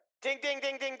Ding, ding,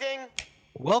 ding, ding, ding.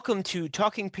 Welcome to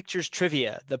Talking Pictures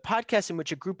Trivia, the podcast in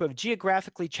which a group of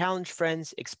geographically challenged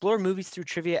friends explore movies through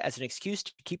trivia as an excuse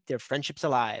to keep their friendships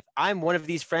alive. I'm one of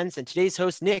these friends and today's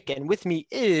host, Nick, and with me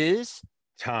is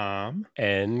Tom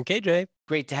and KJ.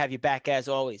 Great to have you back as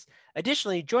always.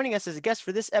 Additionally, joining us as a guest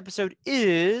for this episode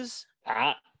is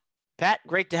Pat.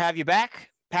 Great to have you back.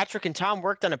 Patrick and Tom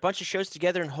worked on a bunch of shows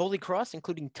together in Holy Cross,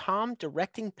 including Tom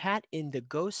directing Pat in The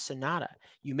Ghost Sonata.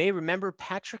 You may remember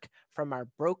Patrick from our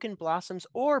Broken Blossoms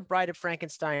or Bride of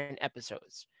Frankenstein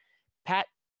episodes. Pat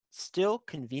still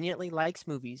conveniently likes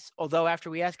movies, although after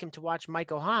we ask him to watch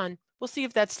Michael Hahn, we'll see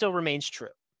if that still remains true.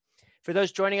 For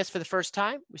those joining us for the first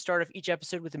time, we start off each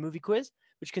episode with a movie quiz,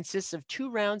 which consists of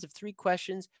 2 rounds of 3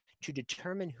 questions to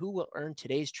determine who will earn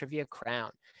today's trivia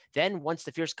crown. Then, once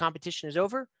the fierce competition is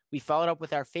over, we followed up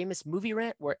with our famous movie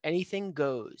rant where anything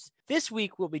goes. This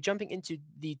week, we'll be jumping into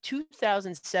the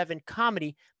 2007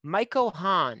 comedy Michael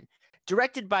Hahn,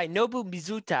 directed by Nobu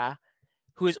Mizuta,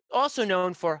 who is also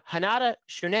known for Hanada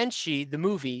Shonenshi, the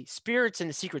movie, Spirits in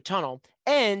the Secret Tunnel,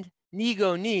 and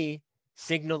Nigo Ni,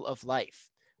 Signal of Life.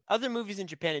 Other movies in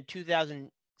Japan in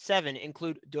 2007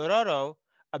 include Dororo,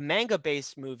 a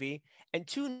manga-based movie, and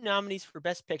 2 nominees for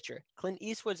Best Picture, Clint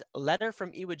Eastwood's Letter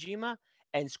from Iwo Jima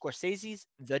and Scorsese's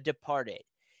The Departed.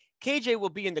 KJ will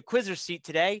be in the quizzer seat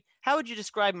today. How would you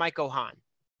describe Michael Hahn?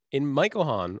 In Michael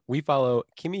Hahn, we follow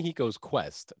Kimihiko's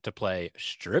quest to play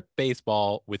strip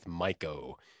baseball with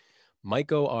Maiko.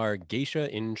 Maiko are geisha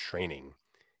in training.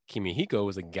 Kimihiko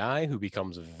is a guy who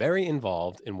becomes very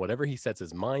involved in whatever he sets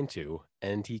his mind to,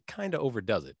 and he kind of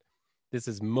overdoes it. This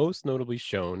is most notably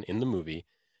shown in the movie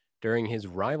during his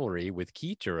rivalry with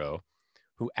Kiichiro,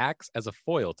 who acts as a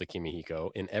foil to Kimihiko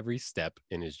in every step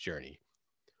in his journey.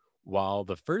 While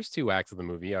the first 2 acts of the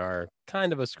movie are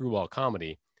kind of a screwball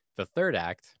comedy, the third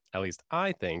act, at least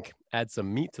I think, adds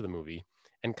some meat to the movie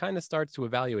and kind of starts to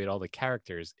evaluate all the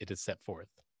characters it has set forth.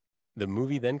 The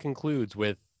movie then concludes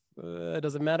with,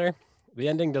 does it matter? The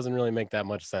ending doesn't really make that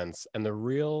much sense, and the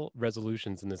real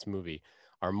resolutions in this movie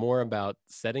are more about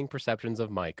setting perceptions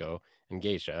of Maiko and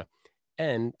geisha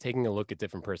and taking a look at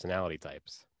different personality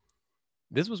types.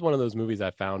 This was one of those movies I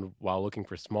found while looking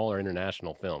for smaller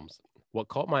international films. What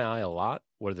caught my eye a lot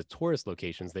were the tourist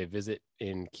locations they visit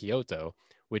in Kyoto,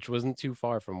 which wasn't too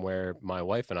far from where my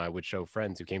wife and I would show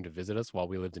friends who came to visit us while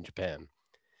we lived in Japan.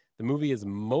 The movie is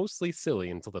mostly silly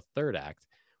until the third act,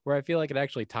 where I feel like it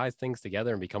actually ties things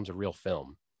together and becomes a real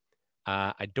film.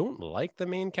 I don't like the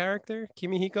main character,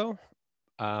 Kimihiko,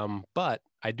 but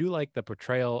I do like the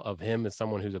portrayal of him as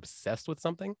someone who's obsessed with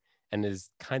something and is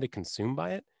kind of consumed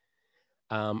by it.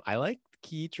 I like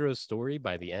Kiichiro's story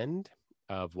by the end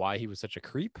of why he was such a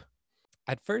creep.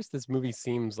 At first, this movie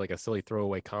seems like a silly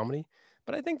throwaway comedy,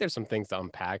 but I think there's some things to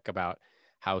unpack about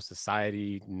how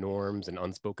society norms and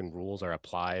unspoken rules are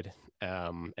applied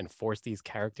and force these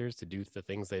characters to do the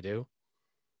things they do.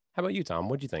 How about you, Tom?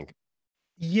 What'd you think?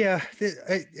 Yeah,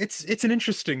 it's an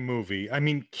interesting movie. I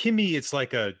mean, Kimi, it's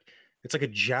like a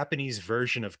Japanese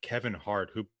version of Kevin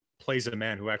Hart, who plays a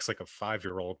man who acts like a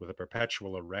 5-year-old with a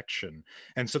perpetual erection.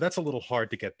 And so that's a little hard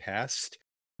to get past.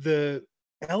 The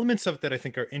elements of it that I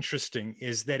think are interesting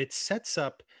is that it sets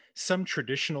up some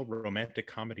traditional romantic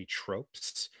comedy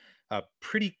tropes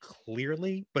pretty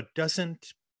clearly, but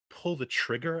doesn't pull the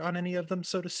trigger on any of them,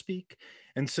 so to speak.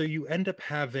 And so you end up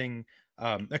having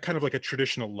a kind of like a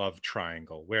traditional love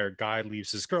triangle where a guy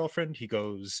leaves his girlfriend, he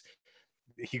goes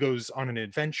on an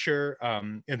adventure,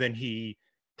 and then he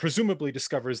presumably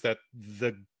discovers that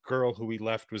the girl who he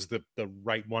left was the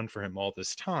right one for him all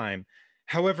this time.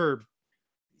 However,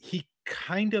 he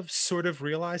kind of sort of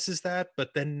realizes that,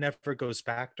 but then never goes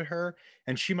back to her,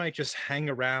 and she might just hang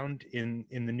around in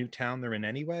the new town they're in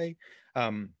anyway.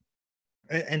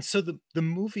 And so the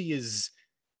movie is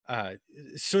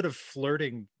sort of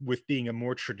flirting with being a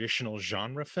more traditional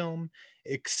genre film,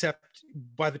 except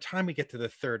by the time we get to the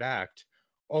third act,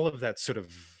 all of that sort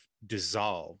of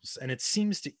dissolves, and it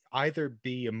seems to either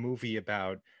be a movie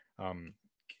about um,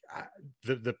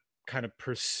 the kind of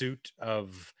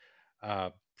uh,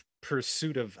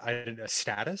 pursuit of a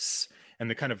status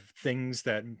and the kind of things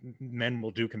that men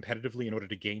will do competitively in order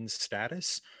to gain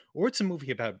status, or it's a movie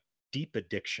about deep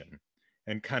addiction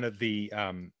and kind of the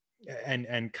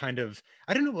and kind of,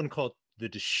 I don't know what to call it, the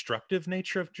destructive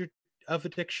nature of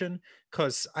addiction,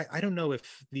 because I don't know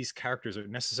if these characters are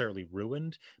necessarily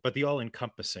ruined, but the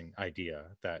all-encompassing idea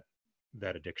that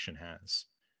addiction has.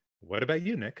 What about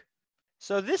you, Nick?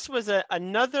 So this was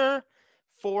another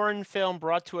foreign film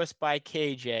brought to us by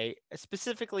KJ,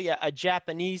 specifically a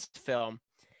Japanese film.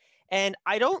 And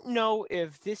I don't know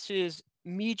if this is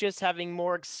me just having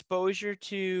more exposure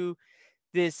to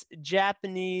this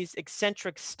Japanese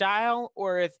eccentric style,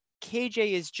 or if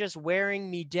KJ is just wearing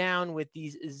me down with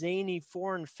these zany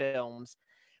foreign films.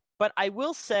 But I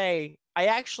will say, I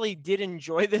actually did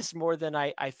enjoy this more than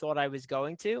I thought I was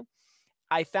going to.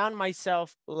 I found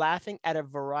myself laughing at a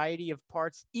variety of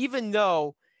parts, even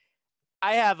though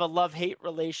I have a love-hate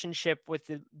relationship with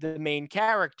the main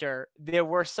character. There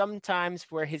were some times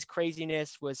where his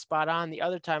craziness was spot on. The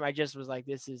other time I just was like,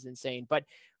 this is insane. But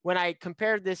when I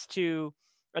compared this to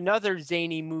another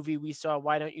zany movie we saw,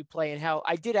 Why Don't You Play in Hell,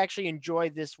 I did actually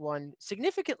enjoy this one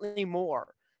significantly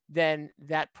more than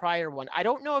that prior one. I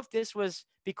don't know if this was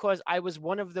because I was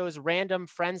one of those random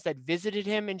friends that visited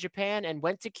him in Japan and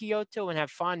went to Kyoto and have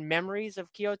fond memories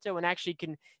of Kyoto and actually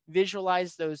can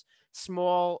visualize those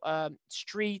small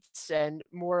streets and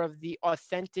more of the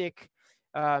authentic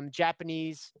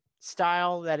Japanese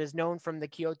style that is known from the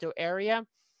Kyoto area.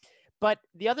 But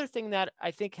the other thing that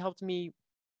I think helped me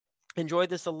enjoy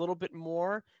this a little bit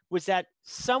more was that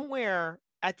somewhere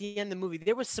at the end of the movie,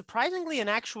 there was surprisingly an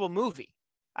actual movie.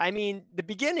 I mean, the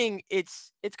beginning,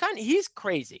 it's kind of, he's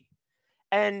crazy.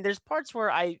 And there's parts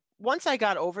where once I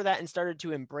got over that and started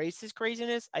to embrace his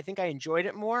craziness, I think I enjoyed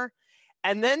it more.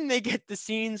 And then they get the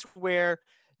scenes where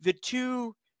the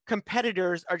two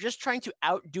competitors are just trying to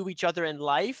outdo each other in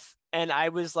life. And I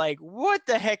was like, what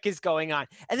the heck is going on?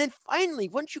 And then finally,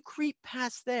 once you creep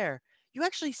past there, you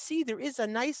actually see there is a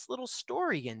nice little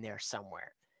story in there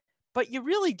somewhere. But you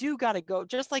really do got to go,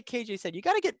 just like KJ said, you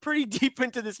got to get pretty deep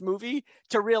into this movie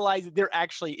to realize that there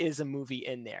actually is a movie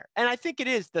in there. And I think it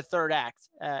is the third act,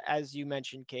 as you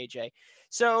mentioned, KJ.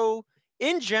 So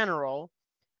in general,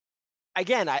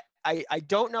 again, I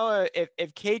don't know if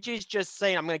KJ's just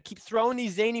saying, I'm going to keep throwing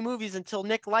these zany movies until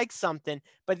Nick likes something.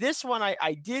 But this one,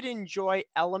 I did enjoy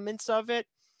elements of it,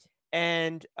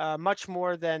 and much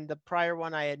more than the prior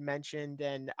one I had mentioned.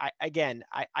 And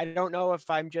I don't know if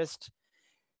I'm just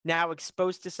now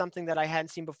exposed to something that I hadn't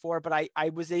seen before, but I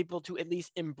was able to at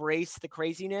least embrace the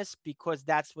craziness because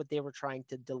that's what they were trying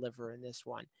to deliver in this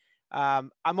one.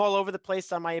 I'm all over the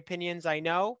place on my opinions, I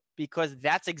know, because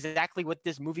that's exactly what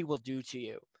this movie will do to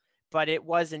you. But it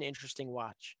was an interesting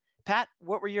watch. Pat,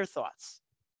 what were your thoughts?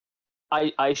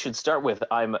 I should start with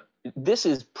this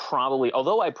is probably,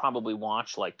 although I probably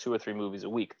watch like 2 or 3 movies a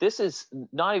week, this is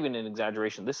not even an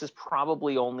exaggeration. This is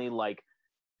probably only like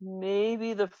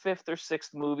maybe the 5th or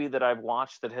 6th movie that I've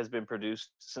watched that has been produced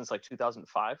since like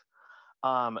 2005.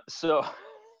 So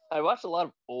I watched a lot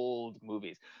of old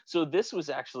movies. So this was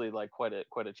actually like quite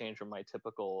a change from my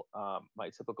typical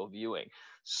viewing.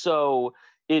 So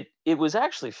it was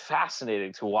actually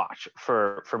fascinating to watch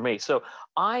for me. So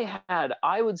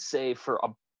I would say for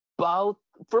about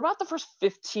the first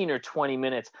 15 or 20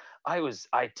 minutes, I was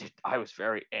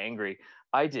very angry.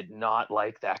 I did not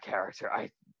like that character.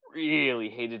 I really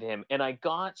hated him, and I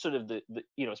got sort of the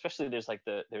especially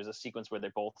there's a sequence where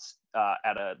they're both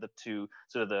at the two,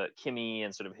 sort of the Kimmy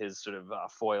and sort of his sort of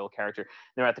foil character,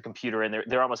 they're at the computer and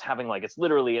they're almost having like, it's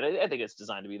literally, and I think it's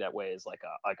designed to be that way, is like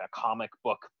a comic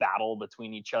book battle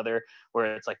between each other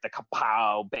where it's like the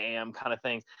kapow bam kind of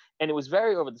thing, and it was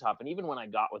very over the top, and even when I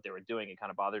got what they were doing, it kind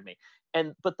of bothered me.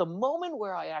 But the moment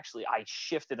where I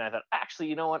shifted and I thought, actually,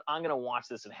 you know what, I'm gonna watch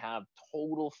this and have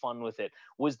total fun with it,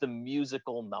 was the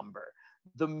musical number.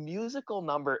 The musical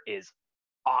number is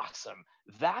awesome.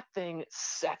 That thing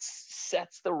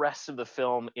sets the rest of the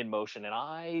film in motion. And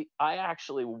I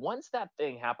actually, once that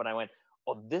thing happened, I went,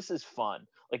 oh, this is fun.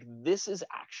 Like, this is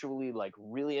actually like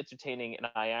really entertaining. And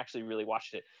I actually really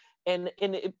watched it. And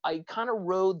I kind of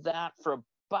rode that for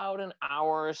about an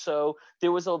hour or so.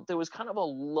 There was kind of a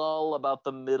lull about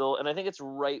the middle, and I think it's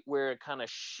right where it kind of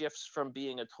shifts from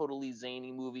being a totally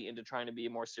zany movie into trying to be a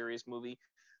more serious movie.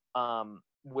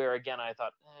 Where again I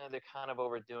thought, they're kind of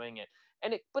overdoing it,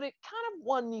 but it kind of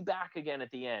won me back again at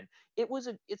the end.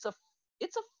 It's a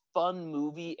fun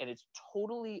movie, and it's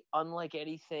totally unlike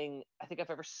anything I think I've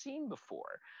ever seen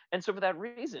before. And so for that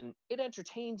reason, it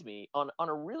entertained me on a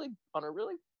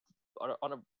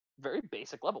very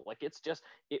basic level. Like, it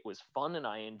was fun and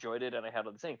I enjoyed it and I had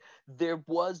all the thing.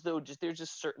 There's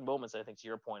just certain moments, I think, to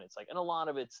your point, it's like, and a lot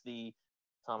of it's the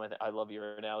Tom, I love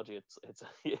your analogy. It's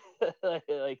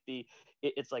like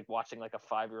it's like watching like a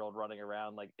 5-year-old running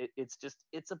around. Like it's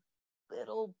a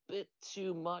little bit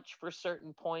too much for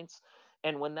certain points,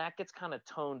 and when that gets kind of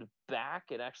toned back,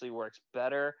 it actually works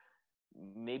better.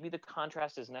 Maybe the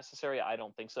contrast is necessary. I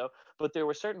don't think so, but there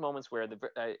were certain moments where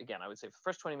again, I would say the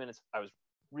first 20 minutes I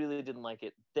really didn't like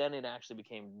it. Then it actually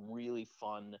became really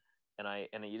fun.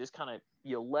 And you just kind of,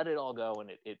 let it all go,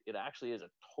 and it actually is a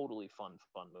totally fun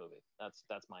movie. That's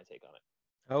my take on it.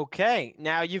 Okay.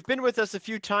 Now, you've been with us a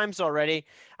few times already.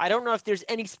 I don't know if there's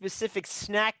any specific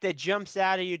snack that jumps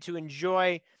out at you to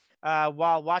enjoy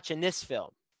while watching this film.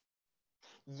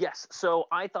 Yes. So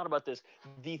I thought about this.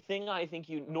 The thing I think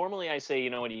normally I say, you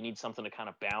need something to kind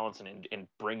of balance and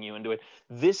bring you into it.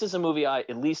 This is a movie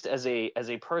at least as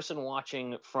a person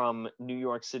watching from New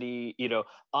York City,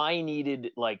 I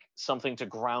needed like something to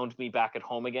ground me back at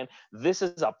home again. This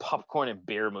is a popcorn and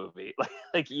beer movie.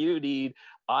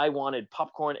 I wanted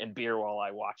popcorn and beer while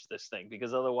I watched this thing,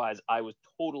 because otherwise I was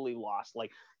totally lost.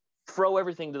 Like, throw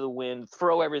everything to the wind,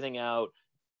 throw everything out,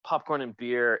 popcorn and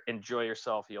beer, enjoy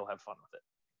yourself. You'll have fun with it.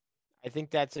 I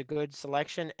think that's a good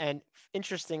selection. And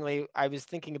interestingly, I was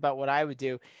thinking about what I would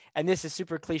do, and this is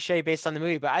super cliche based on the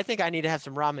movie, but I think I need to have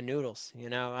some ramen noodles.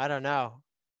 I don't know.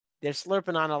 They're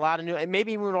slurping on a lot of noodles, and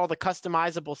maybe even all the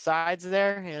customizable sides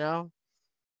there,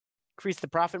 increase the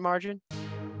profit margin.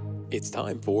 It's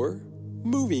time for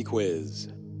Movie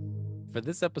Quiz. For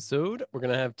this episode, we're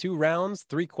going to have 2 rounds,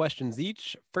 3 questions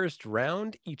each. First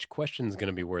round, each question is going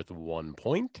to be worth 1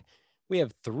 point. We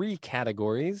have 3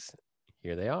 categories.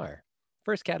 Here they are.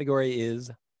 First category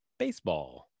is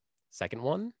baseball. Second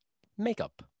one,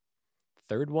 makeup.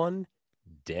 Third one,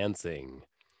 dancing.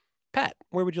 Pat,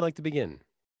 where would you like to begin?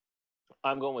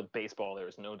 I'm going with baseball. There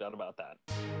is no doubt about that.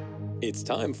 It's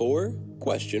time for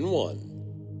question 1.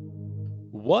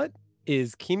 What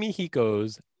is Kimi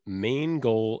Hiko's main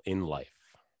goal in life?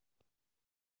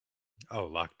 Oh,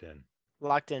 locked in.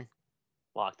 Locked in.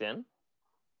 Locked in.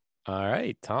 All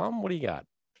right, Tom, what do you got?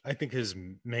 I think his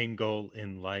main goal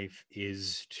in life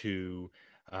is to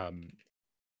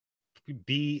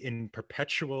be in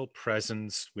perpetual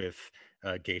presence with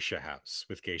Geisha House,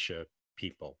 with Geisha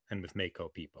people, and with Mako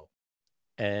people.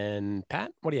 And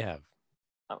Pat, what do you have?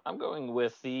 I'm going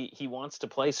with he wants to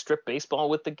play strip baseball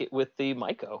with the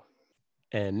Miko.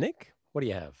 And Nick, what do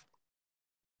you have?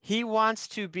 He wants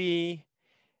to be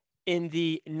in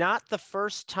the not the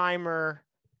first timer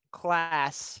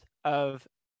class of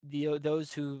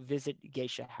those who visit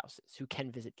geisha houses, who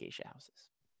can visit geisha houses.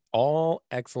 All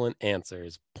excellent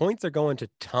answers. Points are going to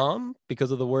Tom because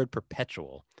of the word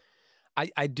perpetual.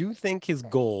 I do think his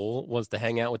goal was to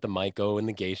hang out with the Miko and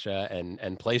the geisha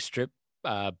and play strip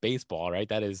baseball, right?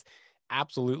 That is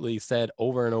absolutely said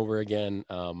over and over again.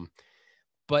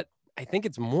 But I think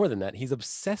it's more than that. He's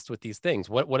obsessed with these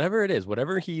things. Whatever it is,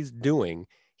 whatever he's doing,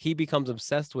 he becomes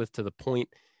obsessed with, to the point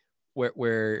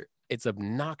where it's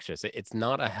obnoxious. It's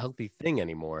not a healthy thing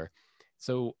anymore.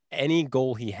 So any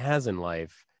goal he has in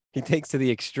life, he takes to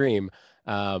the extreme.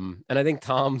 And I think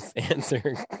Tom's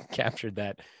answer captured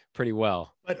that pretty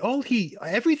well. But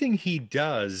everything he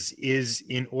does is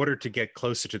in order to get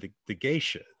closer to the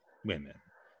geisha women,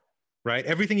 right?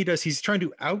 Everything he does, he's trying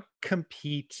to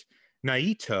outcompete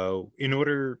Naito in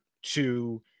order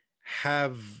to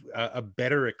have a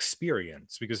better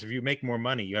experience, because if you make more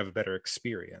money, you have a better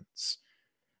experience,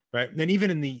 right? And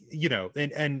even in the,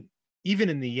 and even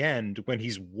in the end, when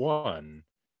he's won,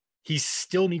 he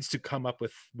still needs to come up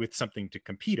with something to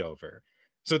compete over.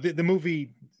 So the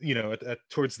movie,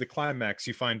 towards the climax,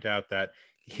 you find out that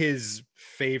his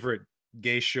favorite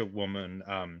geisha woman,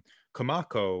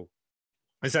 Komako,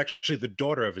 is actually the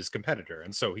daughter of his competitor.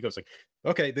 And so he goes like,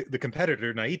 okay, the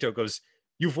competitor, Naito, goes,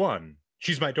 you've won.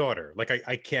 She's my daughter. Like,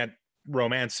 I can't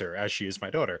romance her as she is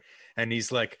my daughter. And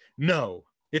he's like, no,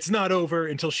 it's not over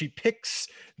until she picks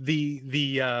she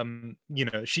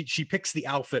picks the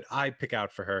outfit I pick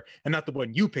out for her and not the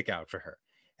one you pick out for her.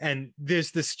 And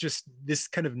there's this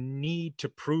kind of need to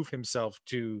prove himself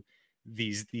to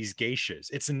these geishas.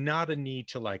 It's not a need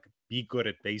to like be good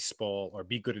at baseball or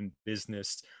be good in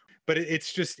business, but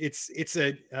it's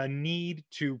a need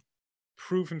to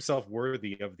prove himself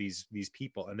worthy of these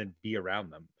people and then be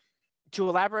around them. To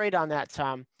elaborate on that,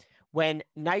 Tom, when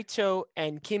Naito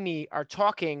and Kimi are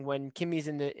talking, when Kimi's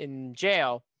in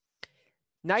jail,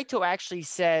 Naito actually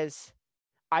says,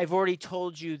 I've already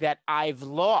told you that I've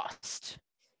lost.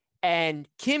 And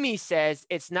Kimi says,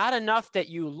 it's not enough that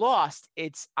you lost,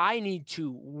 it's I need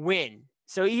to win.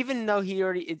 So even though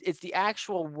it's the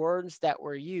actual words that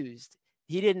were used,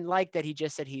 he didn't like that he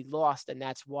just said he lost, and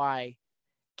that's why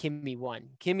Kimi won.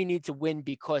 Kimi needs to win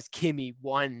because Kimi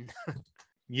won.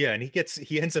 Yeah, and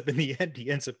he ends up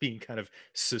being kind of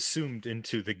subsumed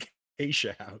into the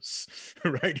geisha house,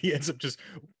 right? He ends up just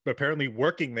apparently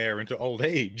working there into old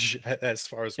age, as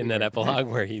far as in that epilogue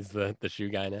where he's the shoe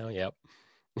guy now. Yep.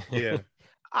 Yeah.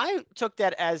 I took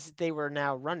that as they were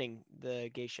now running the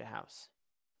geisha house.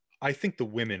 I think the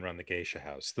women run the geisha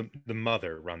house. The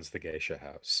mother runs the geisha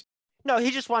house. No,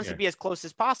 he just wants to be as close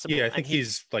as possible. Yeah, I think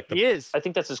he's like he is. I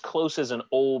think that's as close as an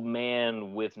old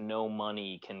man with no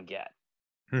money can get.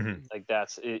 Mhm. Like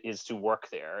is to work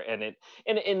there, and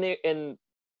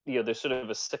there's sort of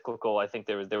a cyclical. I think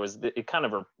it kind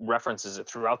of references it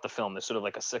throughout the film. There's sort of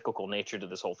like a cyclical nature to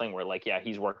this whole thing, where like, yeah,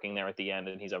 he's working there at the end,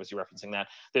 and he's obviously referencing that.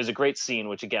 There's a great scene,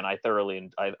 which again I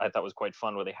thought was quite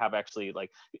fun, where they have actually,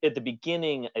 like, at the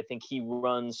beginning, I think he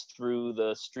runs through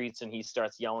the streets and he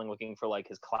starts yelling, looking for like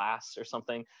his class or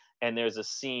something. And there's a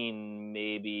scene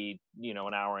maybe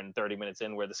an hour and 30 minutes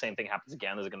in where the same thing happens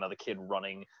again. There's like another kid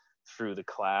running through the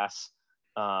class.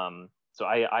 So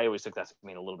I always took that to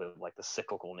mean a little bit of like the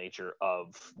cyclical nature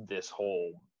of this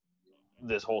whole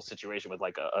situation, with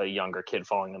like a younger kid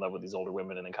falling in love with these older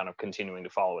women and then kind of continuing to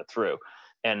follow it through.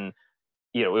 And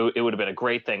it would have been a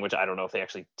great thing, which I don't know if they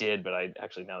actually did, but I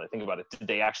actually, now that I think about it, did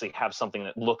they actually have something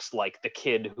that looks like the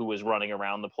kid who was running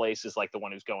around the place is like the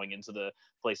one who's going into the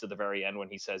place at the very end when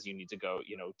he says you need to go,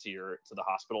 to the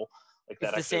hospital? Like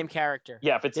that. It's the same character.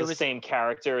 Yeah, if it's the same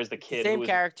character as the kid. Same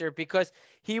character, because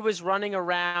he was running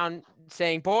around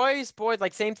saying boys,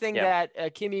 like same thing that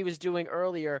Kimmy was doing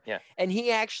earlier. Yeah. And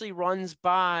he actually runs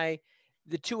by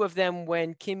the two of them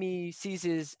when Kimmy sees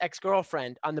his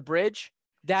ex-girlfriend on the bridge.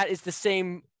 That is the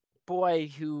same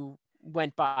boy who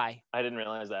went by. I didn't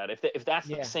realize that. If that's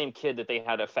the same kid that they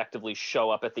had effectively show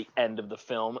up at the end of the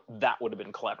film, that would have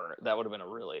been clever. That would have been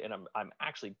and I'm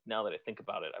actually, now that I think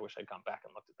about it, I wish I'd gone back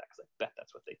and looked at that, because I bet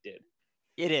that's what they did.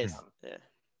 It is.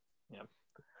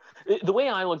 The way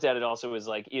I looked at it also is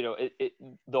like,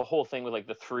 the whole thing with like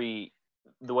the three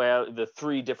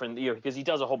different, because he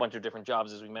does a whole bunch of different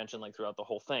jobs, as we mentioned, like throughout the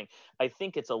whole thing. I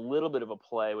think it's a little bit of a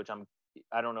play, which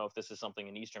I don't know if this is something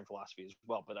in Eastern philosophy as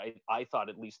well, but I thought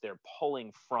at least they're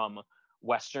pulling from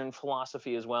Western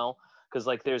philosophy as well. Because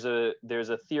like there's a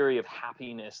theory of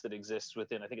happiness that exists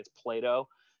within, I think it's Plato,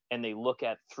 and they look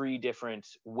at three different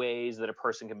ways that a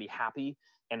person can be happy,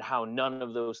 and how none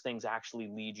of those things actually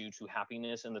lead you to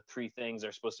happiness. And the three things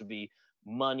are supposed to be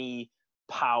money,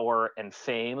 power, and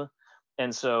fame.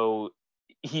 And so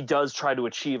he does try to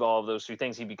achieve all of those three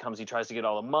things. He tries to get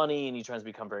all the money, and he tries to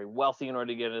become very wealthy in order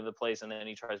to get into the place. And then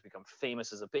he tries to become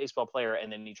famous as a baseball player.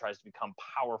 And then he tries to become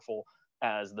powerful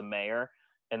as the mayor.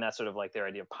 And that's sort of like their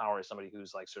idea of power, is somebody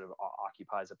who's like sort of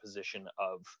occupies a position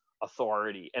of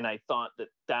authority. And I thought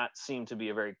that seemed to be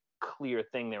a very clear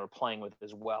thing they were playing with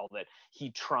as well, that he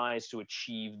tries to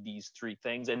achieve these three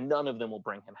things, and none of them will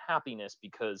bring him happiness,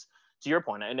 because, to your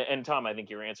point, and Tom, I think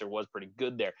your answer was pretty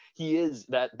good there. He is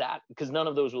that because none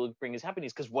of those will bring his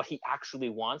happiness, because what he actually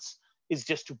wants is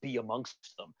just to be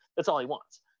amongst them. That's all he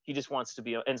wants. He just wants to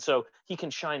be, and so he can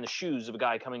shine the shoes of a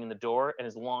guy coming in the door, and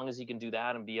as long as he can do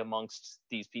that and be amongst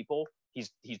these people,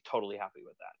 he's totally happy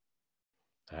with that.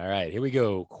 All right, here we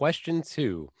go. Question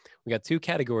 2. We got 2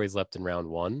 categories left in round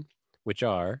 1, which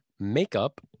are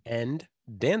makeup and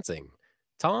dancing.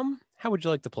 Tom, how would you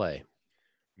like to play?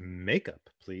 Makeup,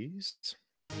 please.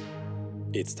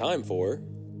 It's time for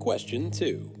question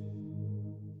 2.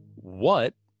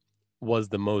 What was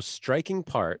the most striking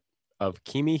part of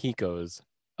Kimi Hiko's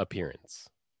appearance?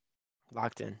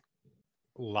 Locked in.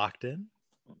 Locked in?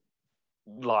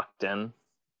 Locked in.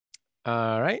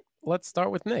 All right, let's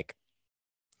start with Nick.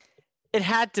 It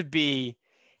had to be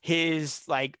his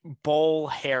like bowl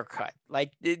haircut,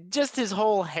 like just his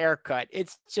whole haircut.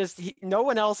 It's just no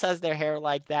one else has their hair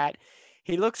like that.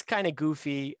 He looks kind of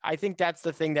goofy. I think that's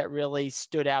the thing that really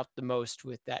stood out the most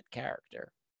with that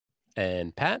character.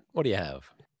 And Pat, what do you have?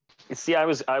 See, I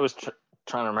was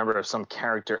trying to remember if some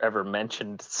character ever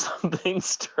mentioned something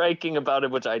striking about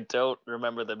him, which I don't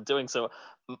remember them doing. So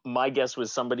my guess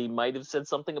was somebody might have said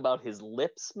something about his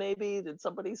lips, maybe. Did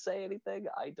somebody say anything?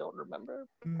 I don't remember.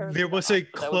 There was a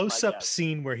close-up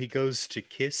scene where he goes to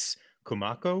kiss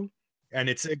Kumako, and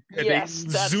they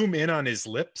zoom in on his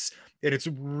lips, and it's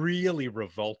really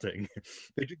revolting.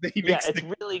 It's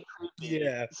really creepy.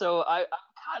 Yeah. So I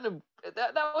kind of,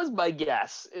 that was my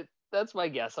guess. That's my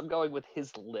guess. I'm going with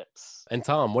his lips. And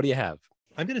Tom, what do you have?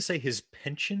 I'm going to say his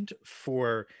penchant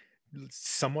for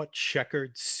somewhat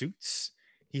checkered suits.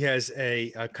 He has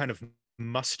a kind of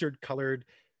mustard-colored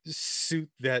suit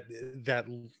that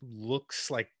looks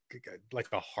like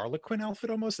a Harlequin outfit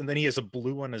almost, and then he has a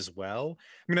blue one as well.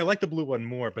 I mean, I like the blue one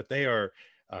more, but they are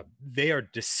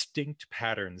distinct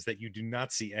patterns that you do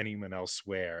not see anyone else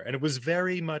wear. And it was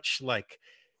very much like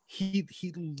he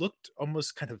looked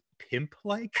almost kind of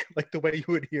pimp-like, like the way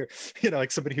you would hear,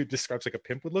 like somebody who describes like a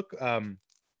pimp would look.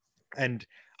 And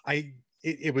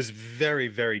it was very,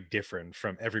 very different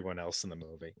from everyone else in the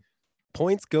movie.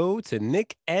 Points go to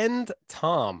Nick and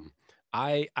Tom.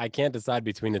 I can't decide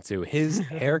between the two. His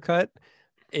haircut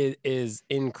is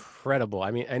incredible.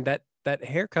 I mean, and that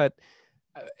haircut,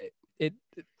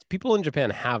 people in Japan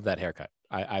have that haircut.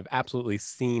 I've absolutely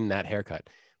seen that haircut.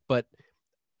 But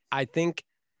I think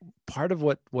part of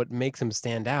what makes him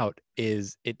stand out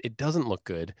is it doesn't look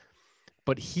good,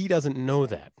 but he doesn't know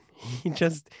that. He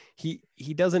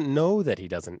doesn't know that he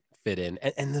doesn't fit in.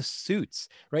 And the suits,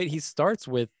 right? He starts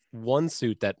with one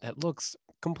suit that looks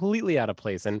completely out of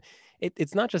place. And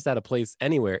it's not just out of place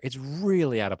anywhere, it's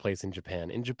really out of place in Japan.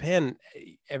 In Japan,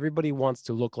 everybody wants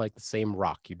to look like the same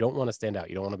rock. You don't want to stand out.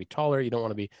 You don't want to be taller. You don't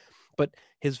want to be, but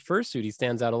his first suit, he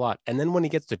stands out a lot. And then when he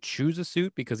gets to choose a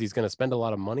suit because he's going to spend a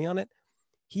lot of money on it,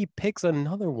 he picks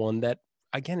another one that,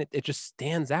 again, it just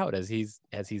stands out as he's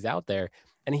out there,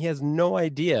 and he has no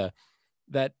idea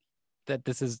that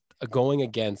this is going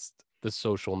against the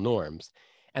social norms.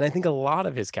 And I think a lot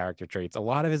of his character traits, a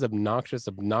lot of his obnoxious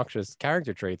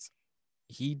character traits,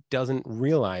 he doesn't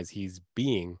realize he's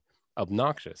being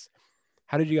obnoxious.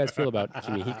 How did you guys feel about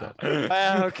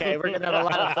Kimihiko? Okay, we're gonna have a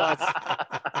lot of thoughts.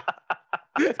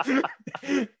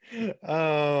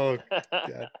 Oh,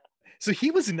 God. So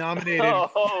he was nominated.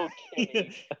 Oh,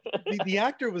 okay. the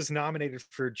actor was nominated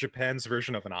for Japan's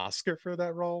version of an Oscar for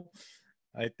that role.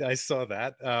 I saw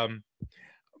that.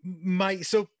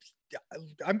 So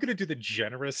I'm going to do the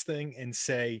generous thing and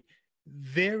say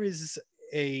there is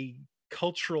a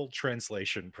cultural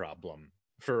translation problem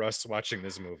for us watching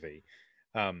this movie.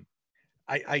 It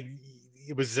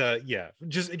was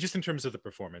just in terms of the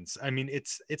performance. I mean,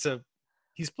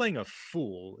 he's playing a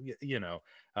fool, and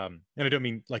I don't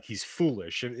mean like he's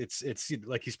foolish. It's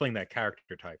like he's playing that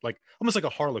character type, like almost like a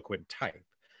Harlequin type,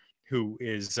 who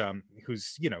is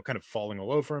who's kind of falling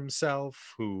all over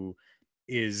himself, who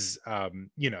is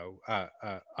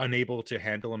unable to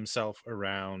handle himself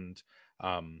around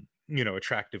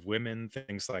attractive women,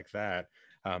 things like that.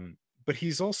 But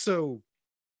he's also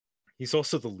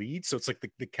the lead, so it's like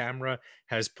the camera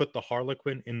has put the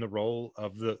Harlequin in the role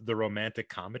of the romantic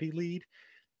comedy lead.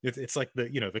 It's like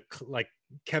like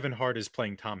Kevin Hart is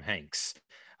playing Tom Hanks,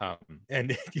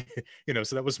 and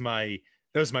so that was my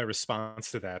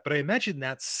response to that. But I imagine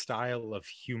that style of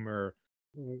humor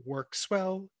works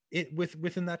well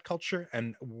within that culture,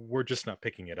 and we're just not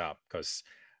picking it up because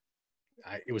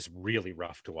it was really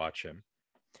rough to watch him.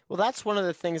 Well, that's one of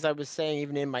the things I was saying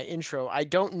even in my intro. I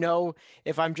don't know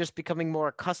if I'm just becoming more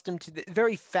accustomed to the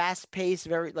very fast-paced,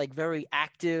 very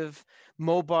active,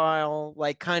 mobile,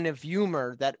 like kind of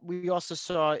humor that we also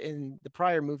saw in the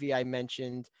prior movie I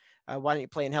mentioned, Why Don't You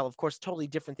Play in Hell? Of course, totally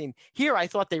different theme. Here, I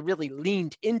thought they really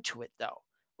leaned into it, though.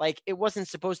 Like, it wasn't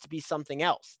supposed to be something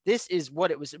else. This is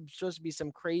what it was. It was supposed to be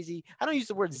some crazy, I don't use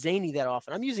the word zany that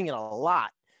often. I'm using it a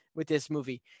lot with this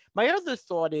movie. My other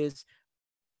thought is,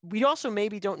 we also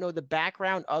maybe don't know the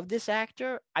background of this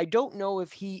actor. I don't know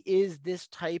if he is this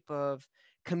type of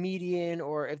comedian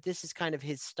or if this is kind of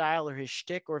his style or his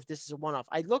shtick, or if this is a one-off.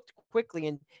 I looked quickly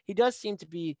and he does seem to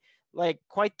be like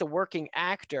quite the working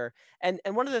actor. And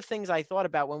one of the things I thought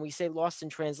about when we say lost in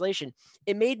translation,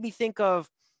 it made me think of,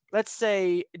 let's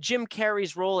say, Jim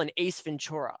Carrey's role in Ace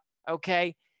Ventura.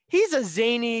 Okay. He's a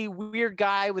zany, weird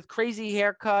guy with crazy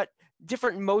haircut,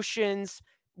 different motions,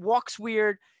 walks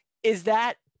weird. Is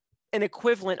that an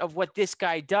equivalent of what this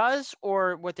guy does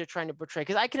or what they're trying to portray?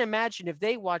 Because I can imagine if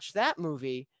they watch that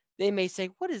movie, they may say,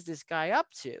 what is this guy up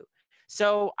to?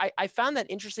 So I found that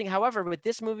interesting. However, with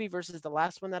this movie versus the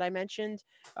last one that I mentioned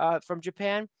from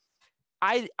Japan,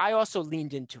 I also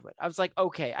leaned into it. I was like,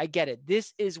 okay, I get it.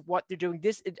 This is what they're doing.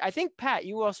 I think, Pat,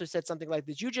 you also said something like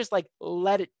this. You just like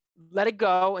let it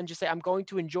go and just say, I'm going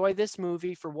to enjoy this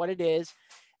movie for what it is.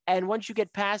 And once you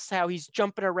get past how he's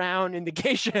jumping around in the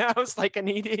geisha house like an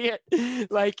idiot,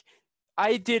 like,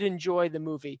 I did enjoy the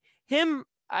movie. Him,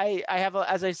 I have,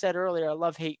 as I said earlier, a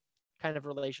love-hate kind of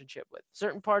relationship with.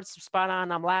 Certain parts spot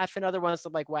on, I'm laughing. Other ones,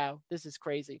 I'm like, wow, this is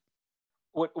crazy.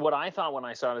 What I thought when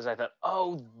I saw it is I thought,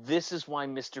 oh, this is why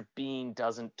Mr. Bean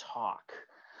doesn't talk.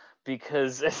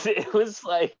 Because it was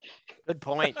like, good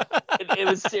point. It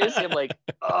was seriously, I'm like,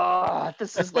 oh,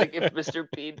 this is like if Mr.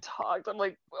 Bean talked. I'm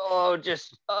like, oh,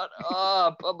 just shut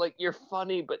up. I'm like, you're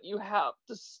funny, but you have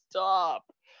to stop.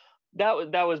 That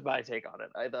was my take on it.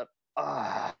 I thought,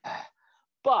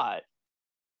 but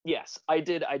yes, I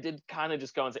did kind of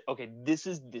just go and say, okay, this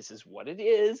is what it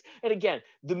is. And again,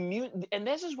 and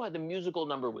this is why the musical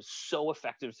number was so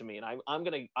effective to me. And I'm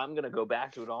gonna go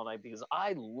back to it all night because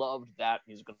I loved that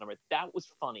musical number. That was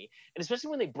funny, and especially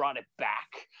when they brought it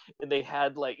back and they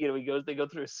had like, they go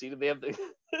through a scene and they have the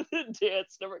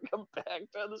dance number come back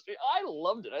down the street. I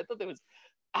loved it. I thought that was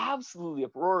absolutely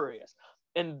uproarious,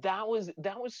 and that was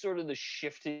sort of the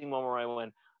shifting moment where I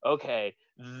went, okay,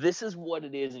 this is what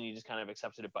it is, and you just kind of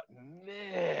accepted it. But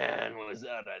man, was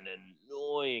that an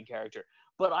annoying character.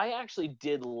 But I actually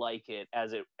did like it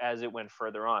as it went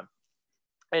further on.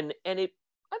 and I thought it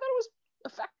was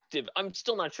effective. I'm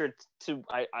still not sure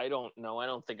I don't know. I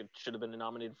don't think it should have been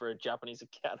nominated for a Japanese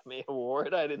Academy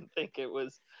Award. I didn't think it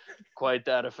was quite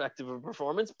that effective of a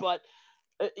performance, but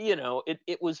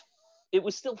it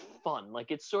was still fun.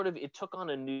 Like it took on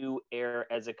a new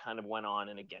air as it kind of went on.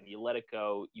 And again, you let it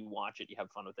go, you watch it, you have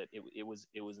fun with it. It was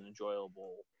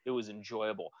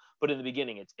enjoyable. But in the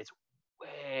beginning, it's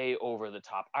way over the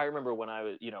top. I remember when I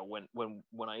was,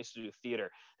 when I used to do theater,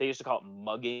 they used to call it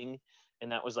mugging.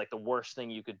 And that was like the worst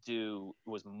thing you could do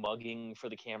was mugging for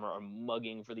the camera or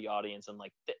mugging for the audience. And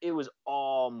like, it was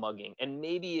all mugging. And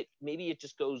maybe it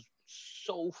just goes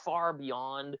so far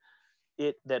beyond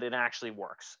it that it actually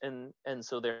works. And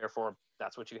so therefore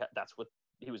that's what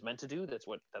he was meant to do. That's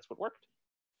what worked.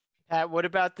 What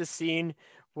about the scene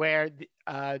where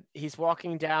he's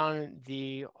walking down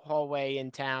the hallway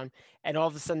in town and all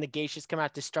of a sudden the geishas come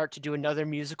out to start to do another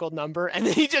musical number and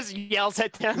then he just yells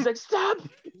at them? He's like, stop!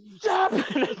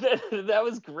 That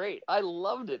was great. I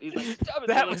loved it. He's like, stop it.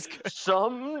 That was good.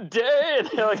 Someday.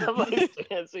 And like, I'm like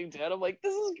dancing down. I'm like,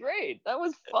 this is great. That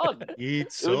was fun. It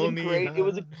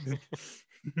was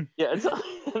yeah,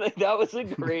 that was a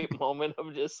great moment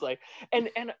of just like,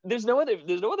 and there's no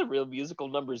other real musical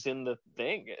numbers in the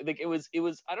thing. Like it was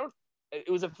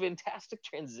a fantastic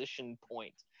transition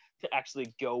point to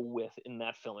actually go with in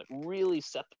that film. It really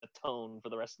set the tone for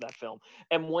the rest of that film.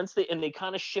 And once they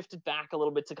kind of shifted back a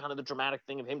little bit to kind of the dramatic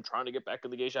thing of him trying to get back to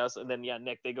the geisha house, and then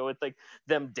Nick, they go with like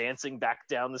them dancing back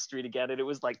down the street again, and it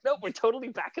was like, nope, we're totally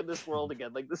back in this world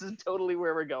again. Like this is totally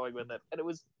where we're going with it, and it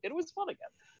was fun again.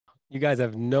 You guys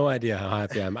have no idea how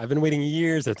happy I am. I've been waiting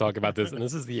years to talk about this, and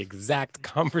this is the exact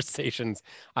conversations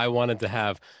I wanted to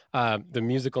have. The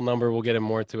musical number, we'll get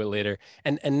more to it later.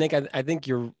 And Nick, I think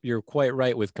you're quite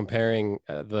right with comparing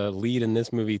the lead in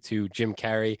this movie to Jim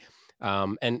Carrey,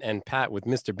 and Pat with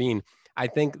Mr. Bean. I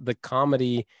think the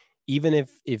comedy, even if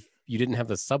you didn't have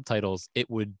the subtitles, it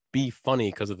would be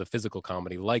funny because of the physical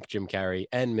comedy, like Jim Carrey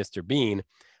and Mr. Bean.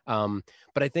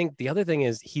 But I think the other thing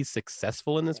is he's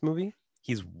successful in this movie.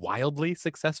 He's wildly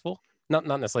successful, not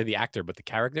necessarily the actor, but the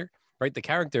character, right? The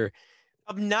character,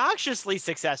 obnoxiously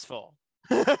successful.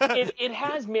 it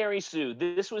has Mary Sue.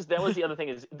 That was the other thing,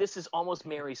 is this is almost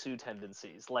Mary Sue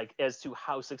tendencies, like as to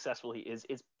how successful he is.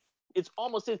 It's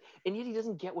almost it, and yet he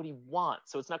doesn't get what he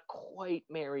wants, so it's not quite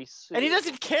Mary Sue. And he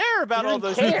doesn't care about all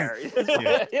those things.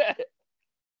 Yeah.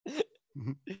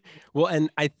 Well, and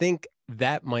I think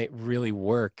that might really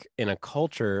work in a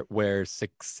culture where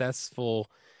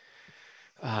successful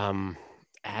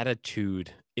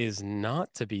attitude is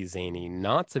not to be zany,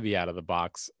 not to be out of the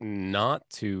box, not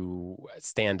to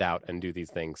stand out and do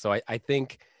these things. So I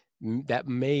think that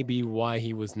may be why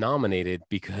he was nominated,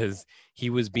 because he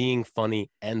was being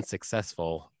funny and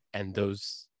successful, and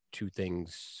those two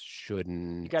things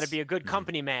shouldn't. You got to be a good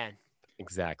company man.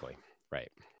 Exactly. Right.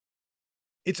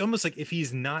 It's almost like if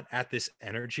he's not at this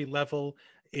energy level,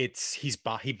 he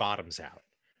bottoms out.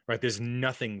 Right, there's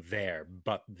nothing there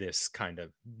but this kind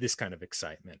of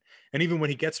excitement. And even when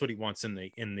he gets what he wants in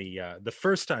the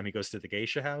first time he goes to the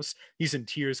geisha house, he's in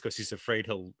tears because he's afraid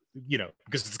he'll,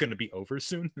 because it's going to be over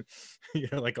soon.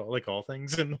 Like all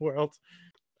things in the world.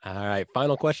 All right,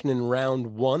 final question in round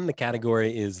one. The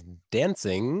category is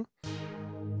dancing.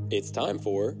 It's time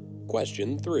for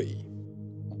question 3.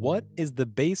 What is the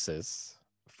basis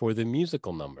for the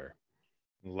musical number?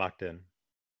 Locked in.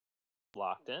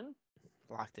 Locked in.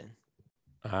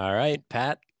 All right,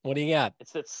 Pat, what do you got?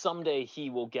 It's that someday he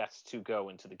will get to go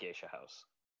into the geisha house.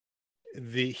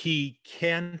 He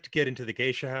can't get into the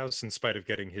geisha house in spite of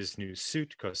getting his new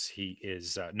suit because he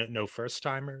is no first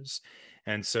timers,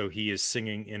 and so he is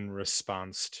singing in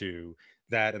response to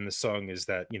that. And the song is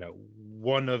that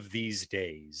one of these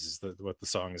days is what the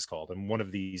song is called, and one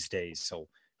of these days he'll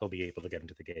be able to get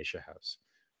into the geisha house.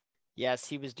 Yes,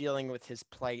 he was dealing with his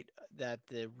plight that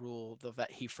that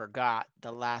he forgot.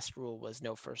 The last rule was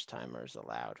no first timers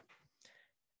allowed.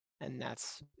 And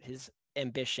that's his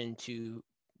ambition to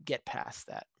get past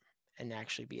that and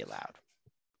actually be allowed.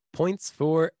 Points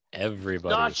for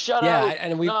everybody. Not shut out.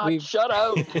 And we've shut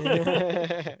out.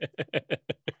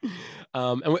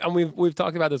 And we've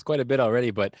talked about this quite a bit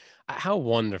already, but how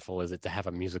wonderful is it to have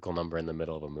a musical number in the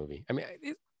middle of a movie? I mean,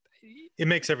 it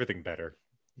makes everything better.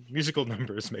 Musical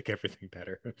numbers make everything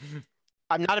better.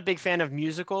 I'm not a big fan of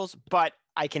musicals, but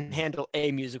I can handle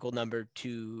a musical number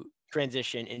to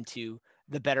transition into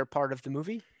the better part of the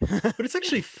movie. But it's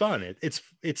actually fun. It's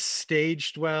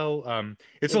staged well.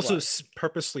 It's also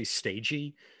purposely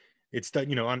stagey. It's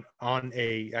done, on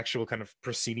a actual kind of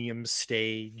proscenium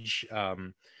stage.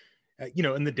 And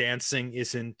the dancing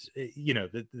isn't,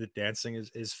 the dancing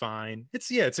is fine.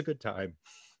 It's a good time.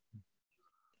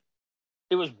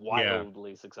 It was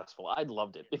wildly successful. I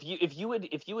loved it. If you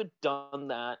had done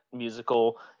that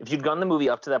musical, if you'd gone the movie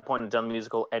up to that point and done the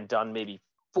musical and done maybe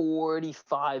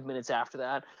 45 minutes after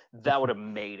that, that would have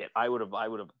made it. I would have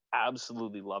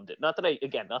absolutely loved it. Not that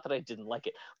I didn't like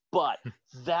it, but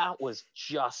that was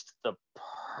just the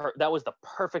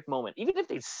perfect moment. Even if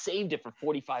they saved it for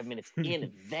 45 minutes in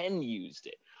and then used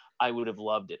it, I would have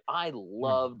loved it. I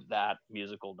loved that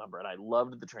musical number, and I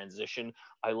loved the transition.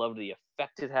 I loved the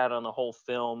effect it had on the whole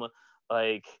film.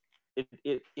 Like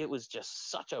it was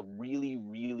just such a really,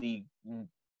 really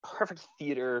perfect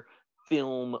theater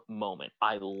film moment.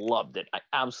 I loved it. I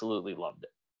absolutely loved it.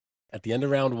 At the end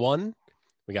of round 1,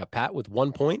 we got Pat with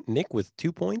 1 point, Nick with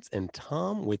 2 points, and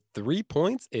Tom with 3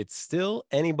 points. It's still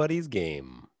anybody's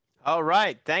game. All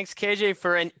right. Thanks, KJ,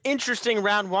 for an interesting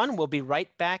round 1. We'll be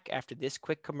right back after this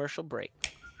quick commercial break.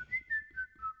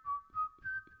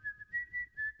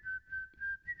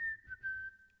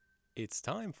 It's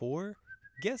time for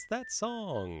Guess That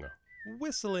Song,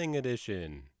 Whistling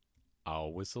Edition.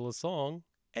 I'll whistle a song,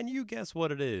 and you guess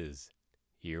what it is.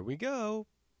 Here we go.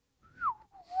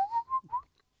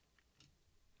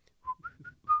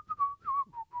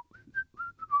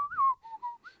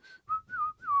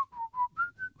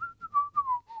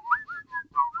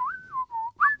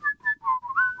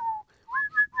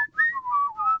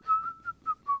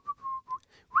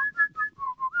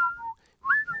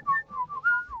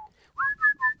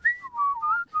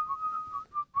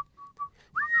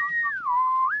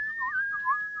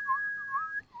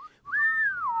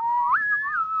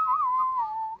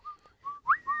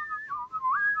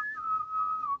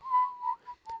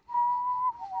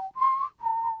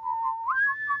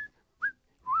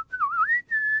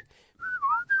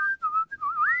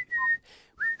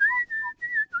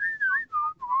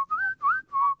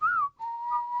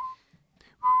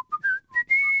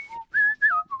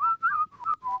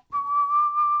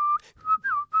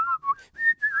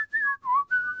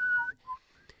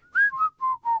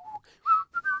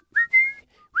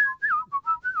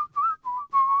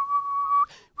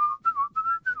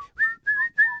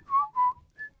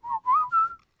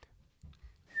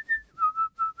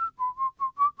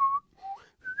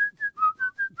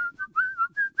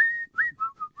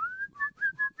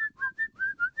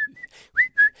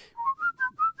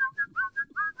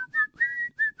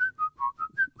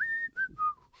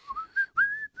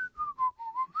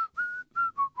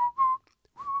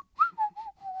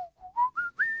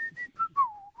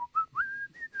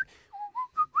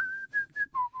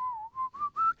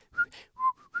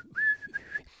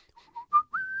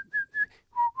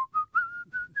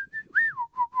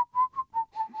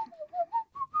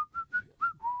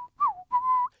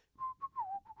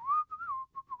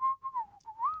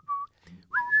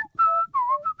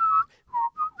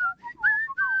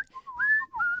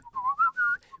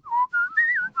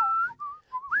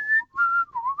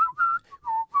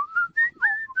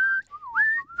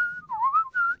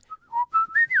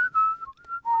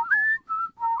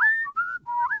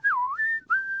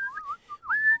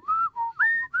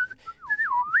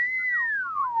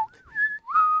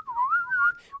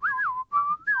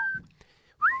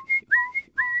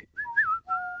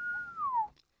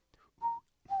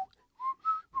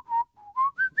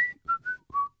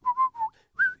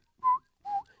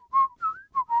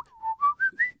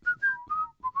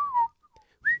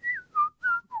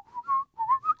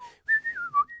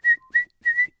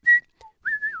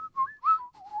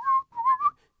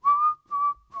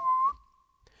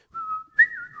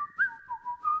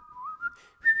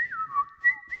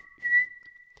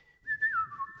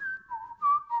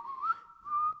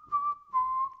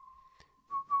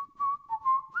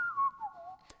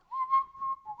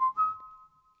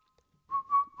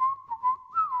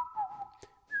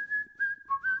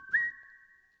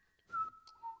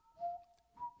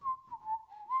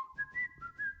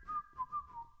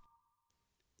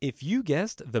 If you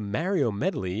guessed the Mario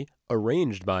medley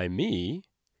arranged by me,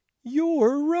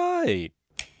 you're right.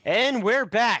 And we're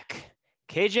back.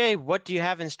 KJ, what do you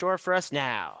have in store for us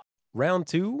now? Round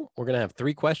 2, we're going to have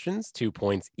 3 questions, 2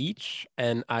 points each,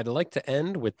 and I'd like to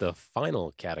end with the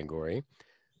final category.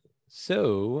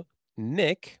 So,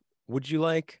 Nick, would you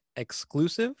like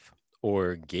exclusive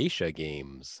or geisha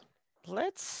games?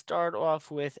 Let's start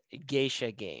off with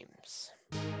geisha games.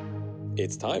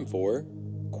 It's time for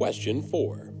question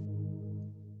 4.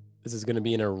 This is going to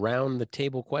be an around the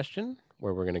table question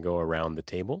where we're going to go around the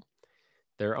table.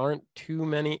 There aren't too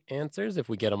many answers. If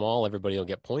we get them all, everybody will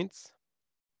get points.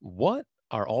 What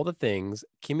are all the things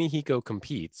Kimihiko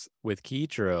competes with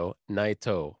Kiichiro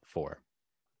Naito for?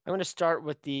 I'm going to start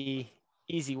with the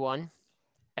easy one,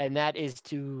 and that is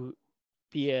to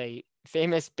be a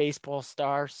famous baseball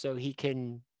star so he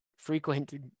can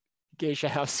frequent geisha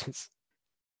houses?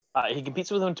 He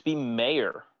competes with him to be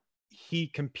mayor. He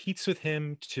competes with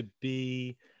him to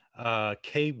be a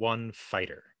K1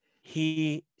 fighter.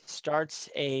 He starts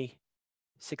a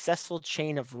successful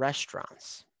chain of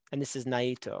restaurants, and this is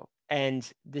Naito.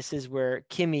 And this is where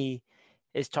Kimi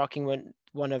is talking with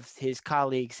one of his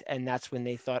colleagues, and that's when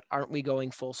they thought, aren't we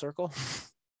going full circle?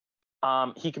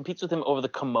 He competes with him over the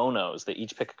kimonos. They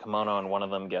each pick a kimono, and one of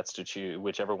them gets to choose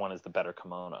whichever one is the better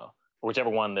kimono, or whichever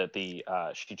one that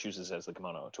she chooses as the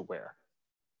kimono to wear.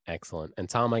 Excellent. And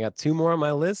Tom, I got 2 more on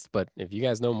my list, but if you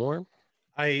guys know more.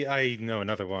 I know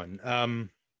another one.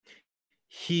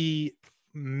 He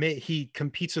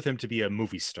competes with him to be a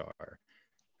movie star.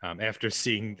 After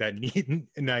seeing that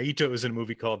Naito was in a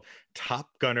movie called Top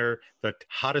Gunner, the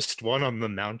hottest one on the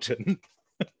mountain.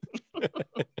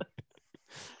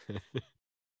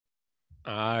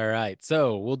 All right.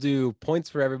 So we'll do points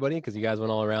for everybody because you guys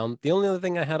went all around. The only other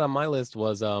thing I had on my list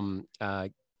was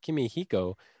Kimi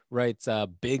Hiko writes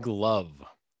Big Love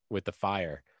with the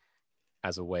fire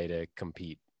as a way to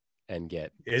compete and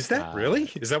get. Is that really?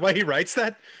 Is that why he writes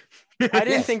that? I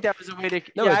didn't think that was a way to.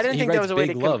 No, I didn't think that was a way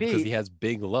to love compete. because he has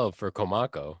big love for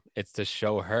Komako. It's to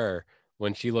show her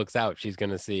when she looks out, she's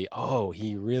gonna see, oh,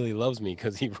 he really loves me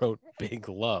because he wrote Big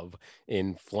Love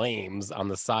in flames on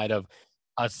the side of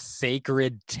a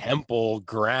sacred temple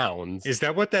grounds. Is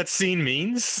that what that scene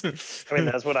means? I mean,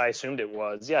 that's what I assumed it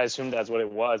was. Yeah, I assumed that's what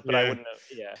it was, but I wouldn't have.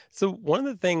 Yeah. So one of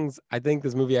the things I think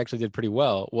this movie actually did pretty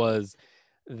well was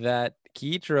that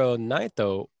Kiichiro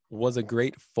Naito was a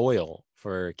great foil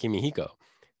for Kimihiko,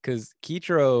 because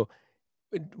Kiichiro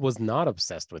was not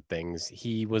obsessed with things.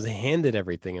 He was handed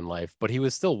everything in life, but he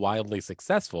was still wildly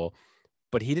successful,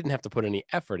 but he didn't have to put any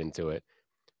effort into it,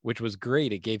 which was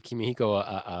great. It gave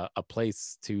Kimihiko a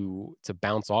place to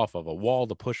bounce off of, a wall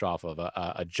to push off of,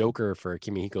 a joker for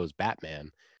Kimihiko's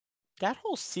Batman. That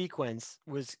whole sequence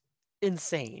was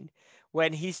insane.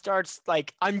 When he starts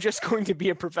like, I'm just going to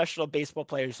be a professional baseball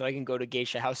player so I can go to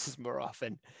geisha houses more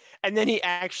often. And then he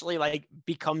actually like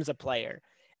becomes a player.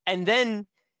 And then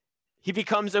he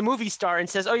becomes a movie star and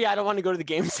says, oh yeah, I don't want to go to the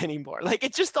games anymore. Like,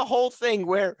 it's just the whole thing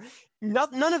where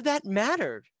none of that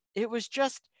mattered. It was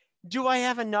just, do I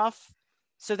have enough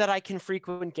so that I can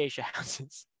frequent geisha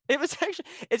houses? It was actually,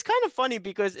 it's kind of funny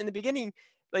because in the beginning,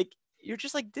 like, you're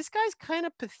just like, this guy's kind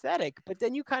of pathetic, but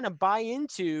then you kind of buy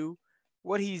into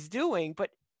what he's doing.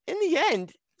 But in the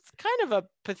end, it's kind of a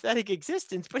pathetic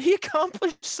existence, but he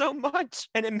accomplished so much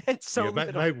and it meant so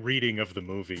little. My reading of the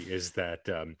movie is that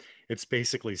it's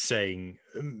basically saying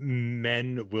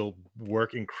men will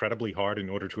work incredibly hard in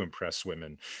order to impress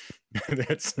women.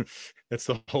 That's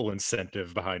the whole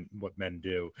incentive behind what men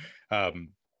do. But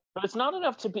it's not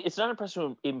enough it's not enough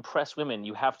to impress women.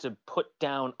 You have to put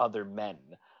down other men.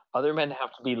 Other men have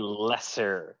to be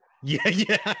lesser.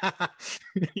 Yeah.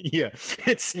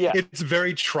 It's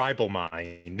very tribal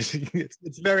mind.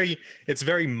 It's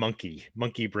very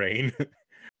monkey brain.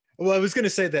 Well, I was going to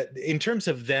say that in terms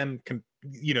of them,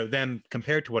 them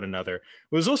compared to one another,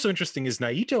 what was also interesting is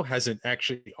Naito has an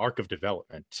actually arc of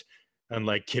development,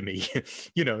 unlike Kimi.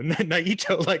 Naito,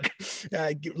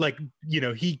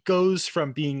 he goes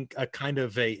from being a kind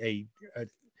of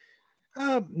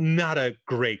not a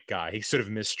great guy. He sort of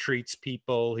mistreats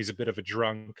people. He's a bit of a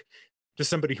drunk, to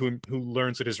somebody who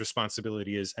learns what his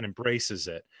responsibility is and embraces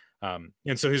it.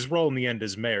 And so his role in the end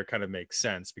as mayor kind of makes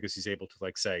sense because he's able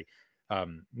to say,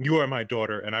 you are my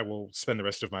daughter and I will spend the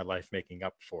rest of my life making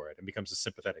up for it, and becomes a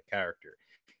sympathetic character.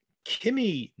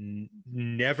 Kimi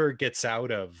never gets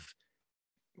out of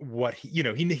what he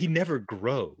never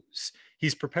grows.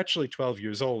 He's perpetually 12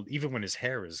 years old, even when his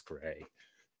hair is gray.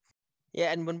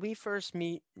 Yeah, and when we first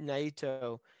meet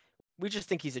Naito, we just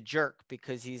think he's a jerk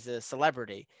because he's a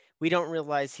celebrity. We don't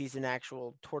realize he's an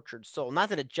actual tortured soul. Not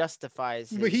that it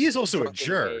justifies. But he is also a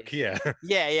jerk. Ways.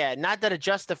 Yeah. Yeah. Not that it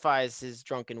justifies his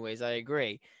drunken ways. I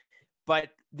agree. But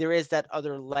there is that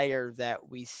other layer that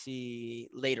we see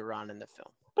later on in the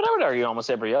film. But I would argue almost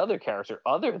every other character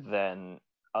other than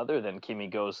Kimi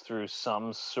goes through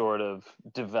some sort of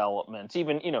development.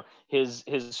 Even his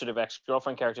sort of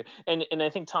ex-girlfriend character, and I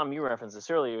think Tom, you referenced this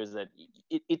earlier, is that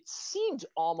it seemed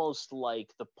almost like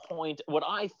the point. What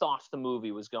I thought the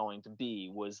movie was going to be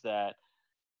was that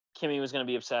Kimi was going to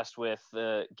be obsessed with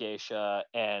the geisha,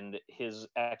 and his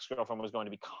ex-girlfriend was going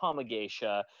to become a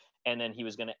geisha, and then he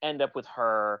was going to end up with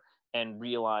her, and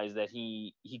realized that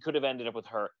he could have ended up with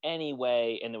her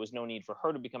anyway, and there was no need for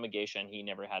her to become a geisha, and he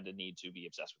never had the need to be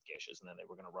obsessed with geishas, and then they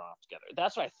were going to run off together.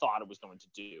 That's what I thought it was going to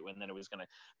do, and then it was going to,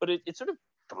 but it sort of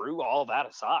threw all that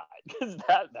aside, because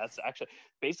that's actually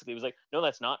basically, it was like, no,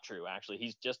 that's not true. Actually,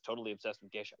 he's just totally obsessed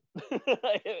with geisha.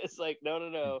 It's like,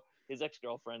 no, his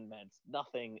ex-girlfriend meant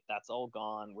nothing. That's all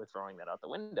gone. We're throwing that out the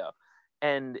window.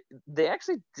 And they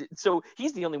actually so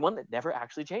he's the only one that never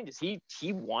actually changes. He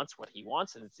wants what he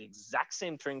wants, and it's the exact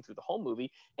same thing through the whole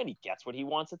movie, and he gets what he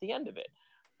wants at the end of it.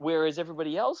 Whereas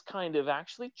everybody else kind of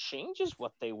actually changes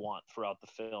what they want throughout the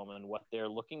film, and what they're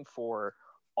looking for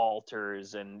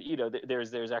alters, and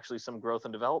there's actually some growth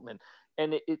and development.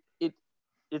 And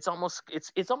it's almost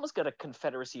got a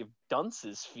Confederacy of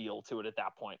Dunces feel to it at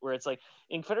that point, where it's like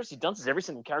in Confederacy of Dunces, every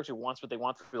single character wants what they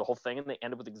want through the whole thing, and they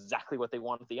end up with exactly what they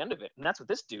want at the end of it. And that's what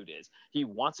this dude is. He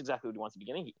wants exactly what he wants at the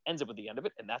beginning. He ends up with the end of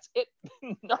it, and that's it.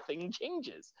 Nothing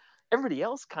changes. Everybody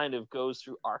else kind of goes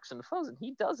through arcs and flows, and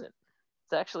he doesn't.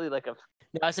 It's actually like a...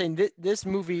 No, I was saying this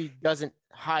movie doesn't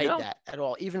hide that at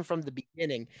all, even from the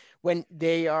beginning. When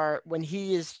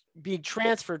he is being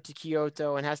transferred to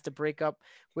Kyoto and has to break up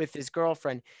with his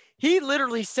girlfriend, he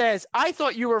literally says, "I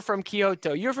thought you were from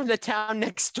Kyoto. You're from the town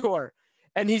next door."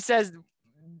 And he says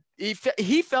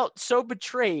he felt so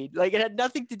betrayed, like it had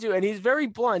nothing to do. And he's very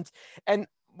blunt. And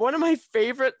one of my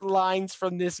favorite lines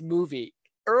from this movie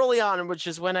early on, which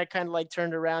is when I kind of like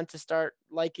turned around to start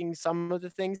liking some of the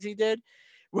things he did,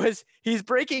 was he's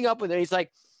breaking up with her. He's like,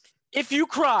 "If you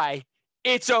cry,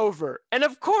 it's over." And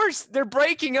of course they're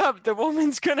breaking up. The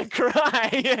woman's gonna cry.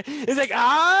 It's like,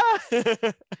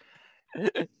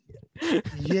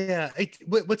 Yeah.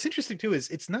 What's interesting too is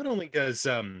it's not only does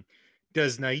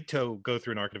Naito go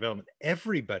through an arc development,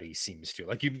 everybody seems to,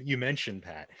 like you mentioned,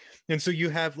 Pat. And so you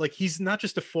have, like, he's not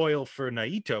just a foil for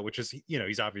Naito, which is,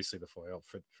 he's obviously the foil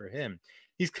for him.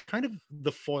 He's kind of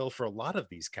the foil for a lot of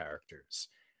these characters,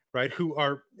 right?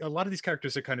 A lot of these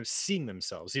characters are kind of seeing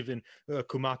themselves. Even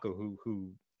Kumako,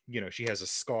 who she has a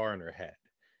scar on her head.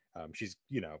 She's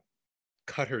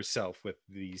cut herself with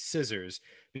the scissors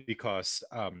because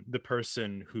the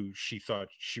person who she thought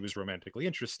she was romantically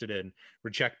interested in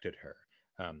rejected her.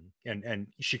 And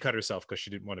she cut herself because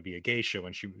she didn't want to be a geisha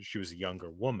when she was a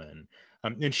younger woman.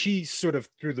 And she sort of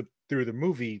through the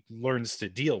movie learns to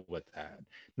deal with that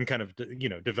and kind of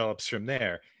develops from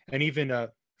there. And even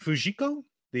Fujiko,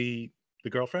 the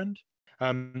girlfriend,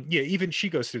 even she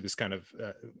goes through this kind of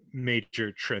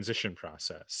major transition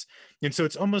process. And so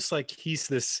it's almost like he's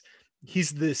this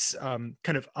kind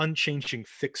of unchanging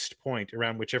fixed point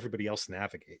around which everybody else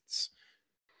navigates.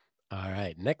 All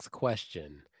right, next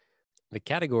question. The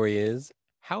category is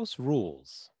House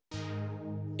Rules.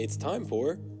 It's time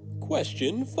for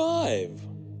question 5.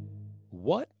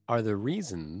 What are the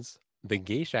reasons the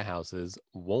geisha houses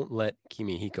won't let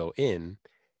Kimihiko in?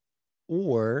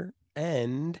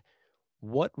 And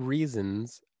what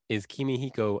reasons is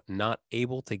Kimihiko not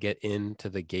able to get into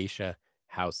the geisha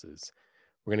houses?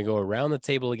 We're going to go around the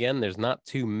table again. There's not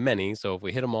too many, so if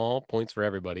we hit them all, points for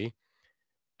everybody.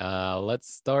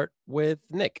 Let's start with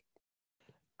Nick.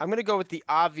 I'm going to go with the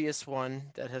obvious one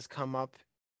that has come up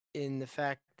in the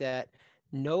fact that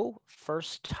no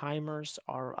first-timers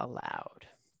are allowed.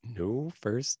 No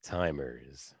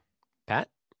first-timers. Pat?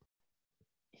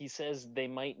 He says they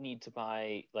might need to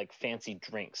buy like fancy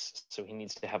drinks, so he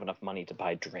needs to have enough money to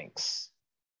buy drinks.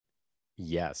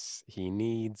 Yes, he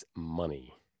needs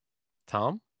money.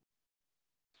 Tom?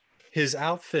 His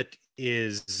outfit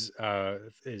is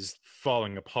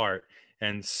falling apart,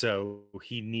 and so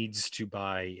he needs to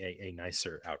buy a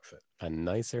nicer outfit. A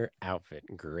nicer outfit.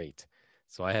 Great.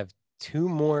 So I have 2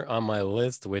 more on my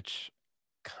list, which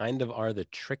kind of are the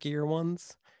trickier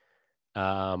ones.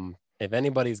 If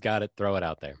anybody's got it, throw it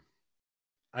out there.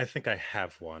 I think I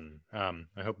have one.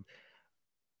 I hope.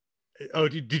 Oh,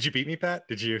 did you beat me, Pat?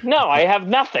 Did you? No, I have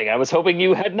nothing. I was hoping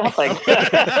you had nothing.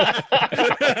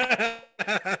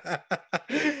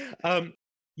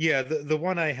 Yeah, the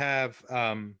one I have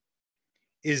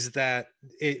is that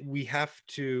we have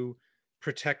to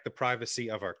protect the privacy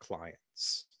of our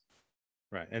clients,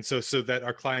 right? And so that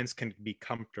our clients can be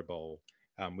comfortable,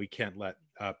 we can't let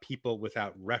people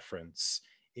without reference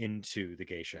into the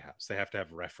geisha house. They have to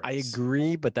have reference. I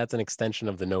agree, but that's an extension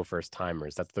of the no first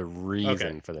timers. That's the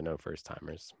reason for the no first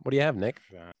timers. What do you have, Nick?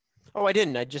 Oh, I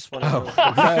didn't. I just want to know.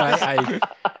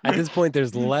 At this point,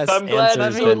 there's less I'm glad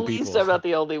answers at than least people. I'm not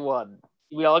the only one.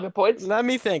 We all get points? Let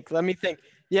me think.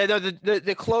 Yeah, no,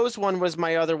 the closed one was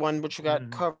my other one, which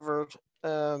got covered.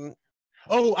 Oh,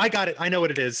 I got it. I know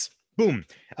what it is.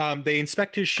 boom. They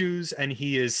inspect his shoes, and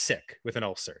he is sick with an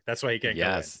ulcer. That's why he can't go in.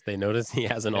 Yes, they notice he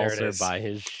has an There it ulcer is. by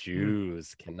his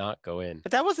shoes. Cannot go in.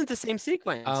 But that wasn't the same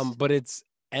sequence. But it's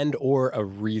or a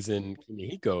reason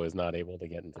Kimihiko is not able to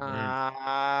get into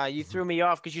the You threw me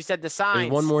off because you said the signs.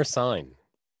 There's one more sign.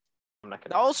 I'm not The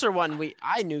gonna. ulcer one,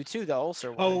 I knew too. The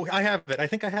ulcer one. Oh, I have it. I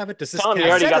think I have it. Does this Tom, you I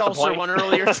already said got the the ulcer point. one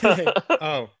earlier today.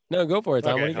 Oh, No, go for it,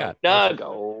 Tom. Okay, What do you got? No,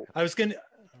 go. I was gonna.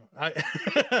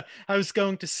 I was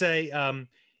going to say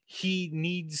he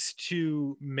needs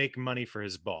to make money for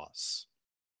his boss.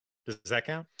 Does that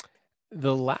count?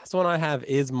 The last one I have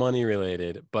is money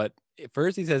related, but at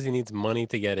first he says he needs money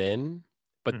to get in,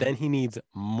 but then he needs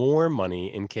more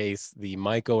money in case the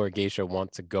Maiko or Geisha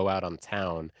want to go out on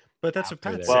town. But that's what After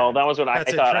Pat that. said. Well, that was what I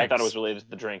That's it, thought. I thought it drinks. was related to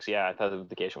the drinks. Yeah, I thought the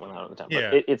vacation went out of the town. But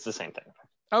Yeah. it's the same thing.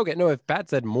 Okay, no, if Pat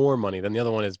said more money, then the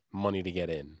other one is money to get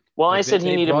in. Well, Like, I said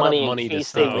they he needed brought up money in money to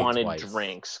case they stay wanted twice.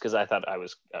 drinks, because I thought I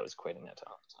was equating that to.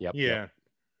 Yep. Yeah. Yep.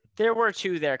 There were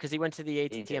two there because he went to the He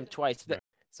ATM did. twice. But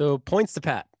So points to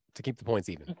Pat to keep the points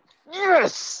even.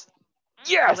 Yes.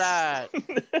 Yes. Right.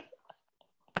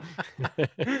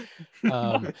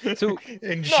 So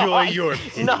Enjoy Not- your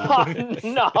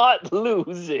not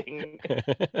losing.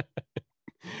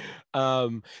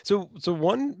 So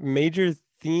one major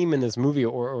theme in this movie,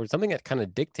 or something that kind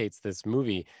of dictates this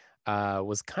movie,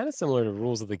 was kind of similar to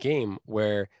Rules of the Game,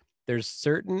 where there's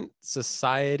certain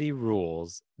society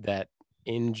rules that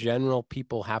in general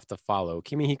people have to follow.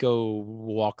 Kimihiko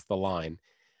walks the line,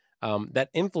 that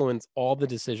influence all the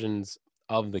decisions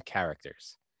of the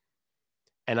characters.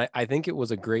 And I think it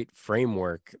was a great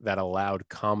framework that allowed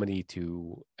comedy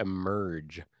to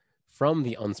emerge from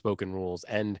the unspoken rules.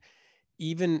 And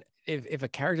even if a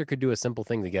character could do a simple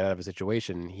thing to get out of a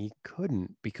situation, he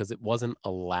couldn't because it wasn't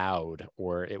allowed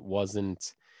or it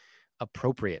wasn't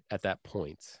appropriate at that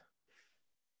point.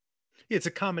 It's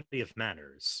a comedy of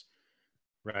manners,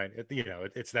 right?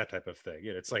 It's that type of thing.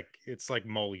 It's like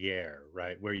Moliere,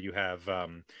 right? Where you have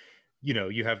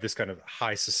you have this kind of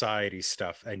high society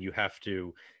stuff, and you have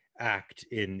to act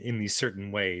in these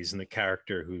certain ways, and the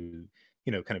character who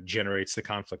kind of generates the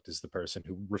conflict is the person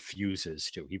who refuses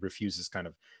kind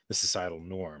of the societal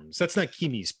norms. That's not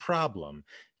Kimi's problem.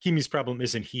 Kimi's problem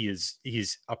isn't he's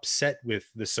upset with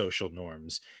the social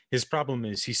norms. His problem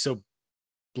is he's so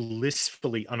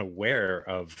blissfully unaware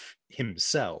of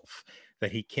himself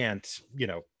that he can't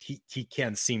he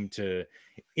can't seem to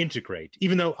integrate,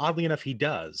 even though oddly enough he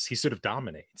does. He sort of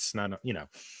dominates.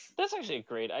 That's actually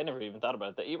great. I never even thought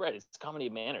about that. You're right. It's comedy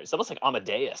of manners. It's almost like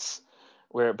Amadeus,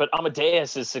 but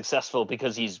Amadeus is successful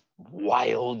because he's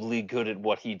wildly good at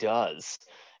what he does,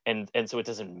 and so it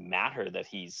doesn't matter that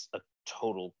he's a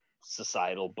total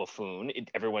societal buffoon.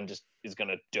 Everyone just is going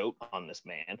to dote on this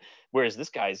man, whereas this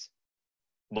guy's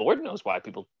Lord knows why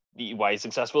he's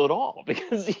successful at all,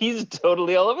 because he's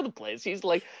totally all over the place. He's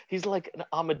like an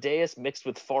Amadeus mixed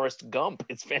with Forrest Gump.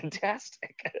 It's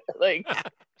fantastic. Like,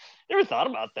 never thought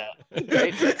about that.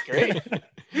 Great, that's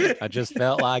great. I just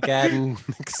felt like adding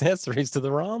accessories to the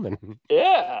ramen.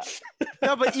 Yeah.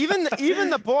 no, but even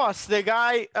the boss, the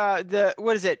guy,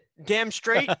 what is it? Damn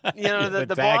straight,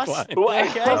 the boss. tagline. Who I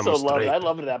Okay. also I'm love. straight. I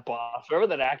love that boss. Whoever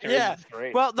that actor Yeah. is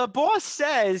great. Well, the boss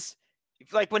says,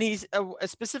 like when he's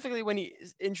specifically when he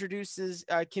introduces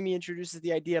Kimi introduces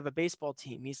the idea of a baseball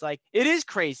team, he's like, it is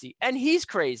crazy and he's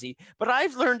crazy, but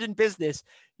I've learned in business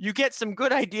you get some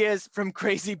good ideas from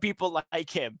crazy people like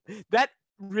him. That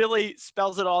really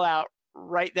spells it all out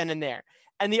right then and there.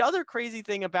 And the other crazy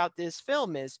thing about this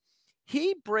film is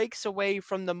he breaks away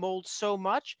from the mold so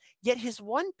much, yet his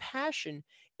one passion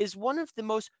is one of the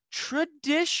most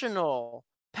traditional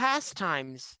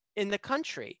pastimes in the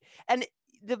country. And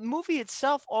the movie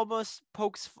itself almost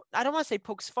I don't want to say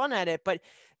pokes fun at it, but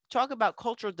talk about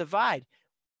cultural divide.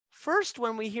 First,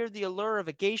 when we hear the allure of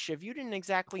a geisha, if you didn't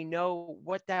exactly know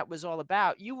what that was all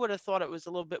about, you would have thought it was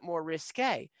a little bit more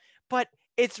risque. But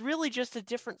it's really just a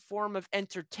different form of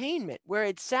entertainment where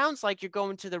it sounds like you're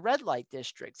going to the red light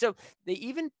district. So they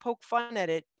even poke fun at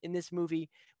it in this movie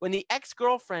when the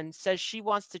ex-girlfriend says she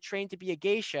wants to train to be a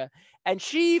geisha, and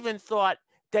she even thought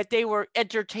that they were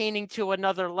entertaining to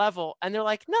another level. And they're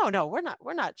like, no,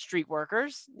 we're not street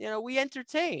workers. We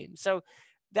entertain. So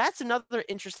that's another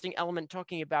interesting element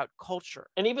talking about culture.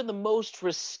 And even the most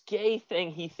risque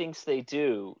thing he thinks they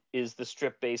do is the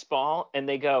strip baseball. And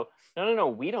they go, no,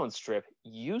 we don't strip.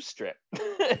 You strip.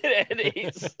 And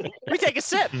We take a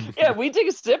sip. Yeah, we take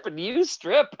a sip and you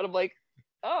strip. And I'm like,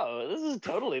 oh, this is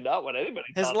totally not what anybody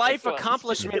His thought life this was.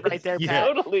 accomplishment right there, Yeah.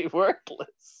 Pat. Totally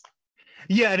worthless.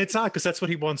 Yeah, and it's odd because that's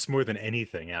what he wants more than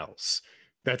anything else.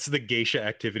 That's the geisha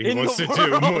activity he In wants the to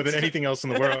do more world. than anything else in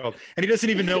the world. And he doesn't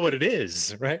even know what it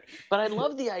is, right? But I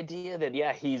love the idea that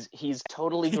he's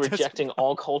totally He doesn't rejecting know.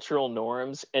 all cultural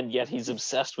norms, and yet he's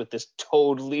obsessed with this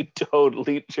totally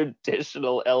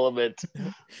traditional element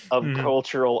of Mhm.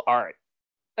 cultural art.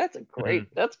 That's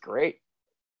Mm-hmm. That's great.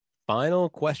 Final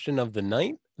question of the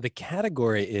night. The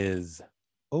category is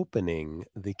opening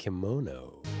the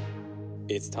kimono.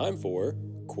 It's time for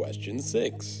question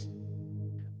 6.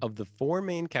 Of the 4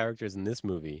 main characters in this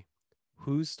movie,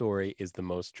 whose story is the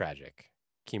most tragic?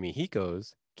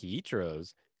 Kimihiko's,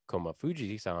 Kiichiro's,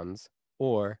 Komafuji-san's,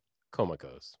 or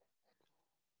Komako's?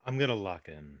 I'm going to lock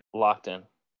in. Locked in.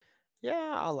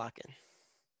 Yeah, I'll lock in.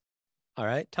 All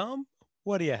right, Tom,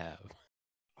 what do you have?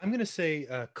 I'm going to say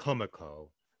Komako.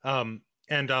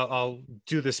 And I'll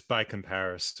do this by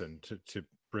comparison to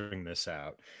bring this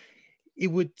out. It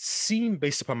would seem,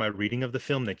 based upon my reading of the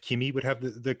film, that Kimi would have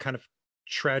the kind of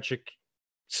tragic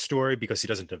story because he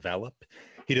doesn't develop.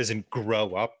 He doesn't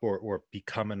grow up or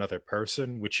become another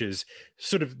person, which is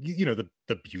sort of,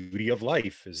 the beauty of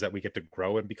life is that we get to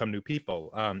grow and become new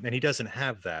people. And he doesn't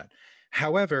have that.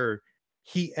 However,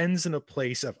 he ends in a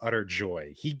place of utter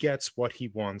joy. He gets what he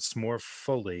wants more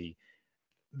fully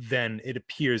than it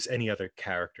appears any other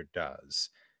character does.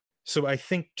 So I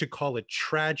think to call it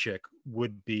tragic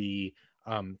would be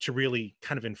to really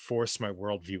kind of enforce my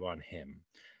worldview on him.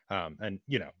 And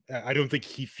I don't think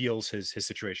he feels his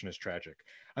situation as tragic.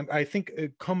 I think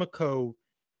Komako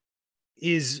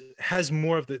has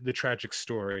more of the tragic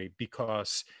story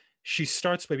because she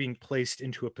starts by being placed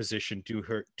into a position due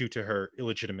to her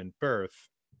illegitimate birth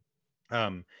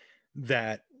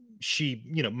that she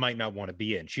might not want to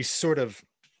be in. She's sort of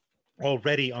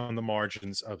already on the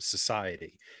margins of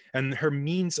society, and her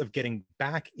means of getting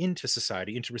back into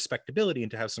society, into respectability,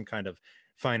 and to have some kind of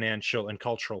financial and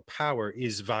cultural power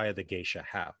is via the geisha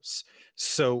house.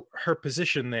 So her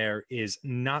position there is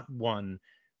not one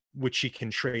which she can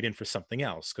trade in for something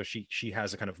else, because she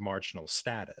has a kind of marginal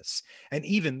status. And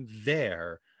even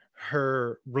there,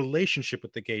 her relationship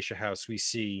with the geisha house, we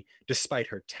see, despite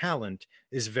her talent,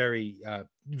 is very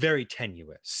very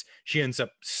tenuous. She ends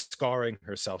up scarring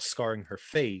herself, scarring her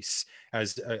face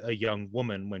as a young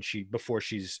woman before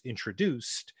she's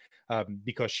introduced,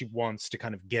 because she wants to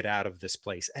kind of get out of this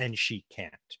place, and she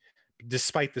can't.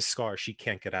 Despite the scar, she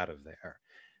can't get out of there.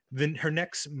 Then her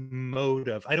next mode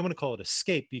of, I don't want to call it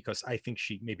escape, because I think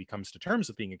she maybe comes to terms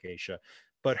with being a geisha,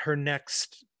 but her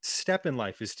next step in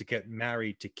life is to get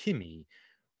married to Kimi,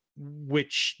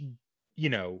 which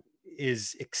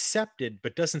is accepted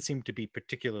but doesn't seem to be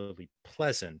particularly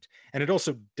pleasant. And it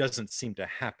also doesn't seem to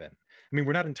happen. I mean,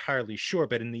 we're not entirely sure,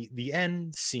 but in the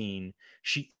end scene,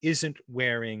 she isn't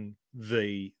wearing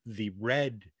the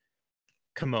red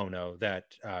kimono that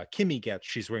Kimi gets.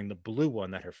 She's wearing the blue one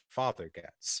that her father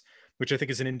gets, which I think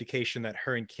is an indication that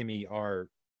her and Kimi are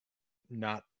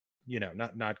not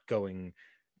going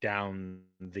down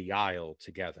the aisle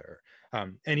together.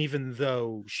 And even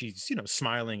though she's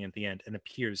smiling at the end and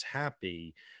appears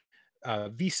happy,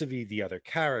 vis-a-vis the other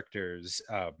characters,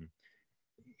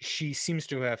 she seems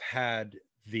to have had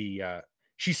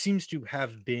she seems to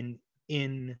have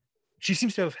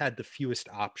had the fewest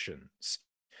options,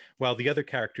 while the other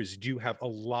characters do have a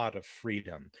lot of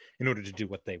freedom in order to do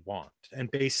what they want. And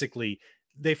basically,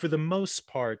 they, for the most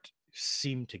part,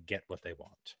 seem to get what they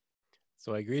want.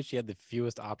 So I agree she had the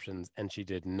fewest options, and she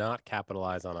did not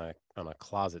capitalize on a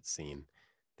closet scene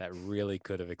that really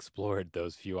could have explored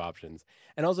those few options.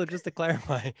 And also, just to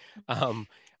clarify,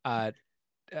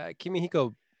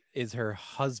 Kimihiko is her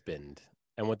husband,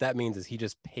 and what that means is he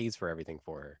just pays for everything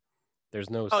for her. There's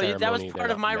no ceremony. That was they're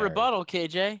part of not my married. rebuttal,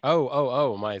 KJ.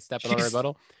 Oh, my stepping on a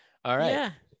rebuttal? All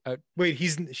right. Yeah. Wait,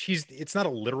 it's not a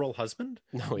literal husband?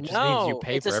 No, it just means you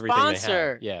pay for everything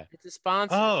sponsor. they have. Yeah. It's a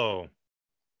sponsor. Oh.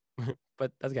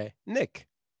 But that's okay. Nick,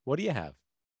 what do you have?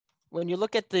 When you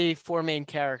look at the 4 main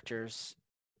characters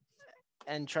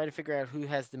and try to figure out who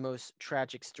has the most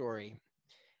tragic story,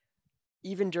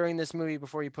 even during this movie,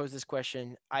 before you pose this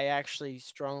question, I actually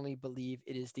strongly believe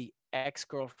it is the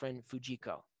ex-girlfriend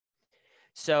Fujiko.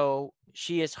 So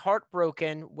she is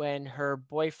heartbroken when her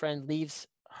boyfriend leaves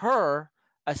her,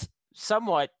 a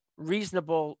somewhat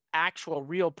reasonable, actual,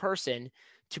 real person,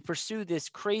 to pursue this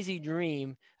crazy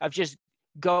dream of just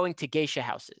going to geisha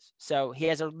houses. So he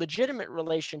has a legitimate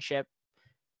relationship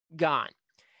gone.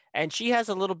 And she has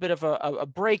a little bit of a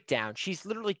breakdown. She's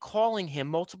literally calling him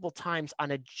multiple times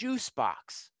on a juice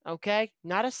box, okay?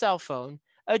 Not a cell phone,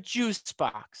 a juice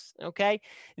box, okay?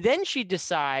 Then she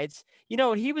decides,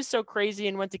 he was so crazy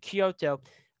and went to Kyoto.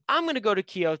 I'm going to go to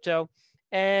Kyoto.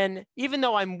 And even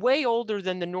though I'm way older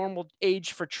than the normal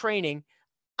age for training,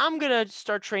 I'm going to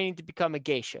start training to become a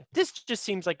geisha. This just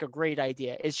seems like a great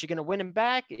idea. Is she going to win him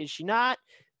back? Is she not?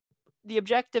 The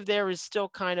objective there is still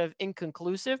kind of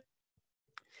inconclusive.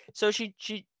 So she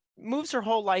moves her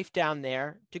whole life down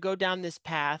there to go down this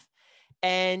path.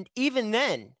 And even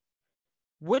then,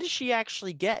 what does she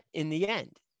actually get in the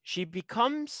end? She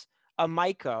becomes a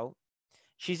Maiko.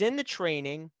 She's in the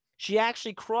training. She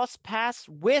actually crossed paths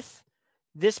with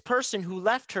this person who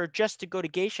left her just to go to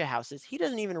geisha houses. He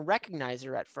doesn't even recognize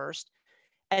her at first.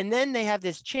 And then they have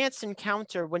this chance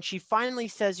encounter when she finally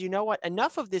says, you know what,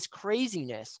 enough of this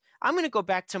craziness. I'm going to go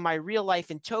back to my real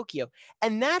life in Tokyo.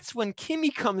 And that's when Kimi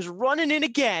comes running in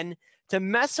again to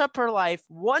mess up her life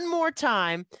one more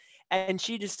time. And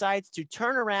she decides to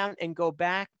turn around and go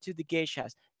back to the geisha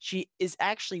house. She is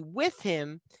actually with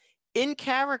him in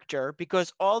character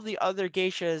because all the other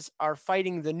geishas are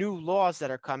fighting the new laws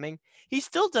that are coming. He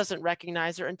still doesn't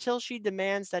recognize her until she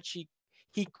demands that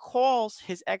he calls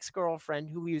his ex-girlfriend,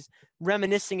 who he was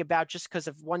reminiscing about just because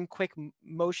of one quick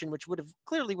motion, which would have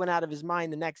clearly went out of his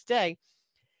mind the next day,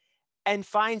 and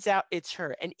finds out it's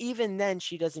her. And even then,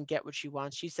 she doesn't get what she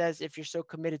wants. She says, if you're so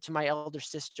committed to my elder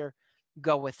sister,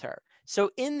 go with her.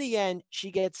 So in the end,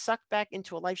 she gets sucked back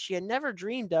into a life she had never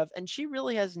dreamed of, and she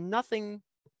really has nothing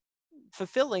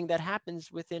fulfilling that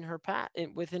happens within her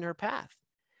path.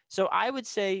 So I would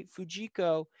say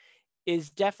Fujiko is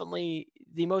definitely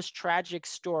the most tragic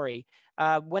story.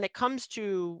 When it comes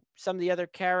to some of the other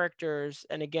characters,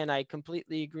 and again, I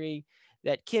completely agree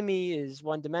that Kimi is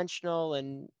one-dimensional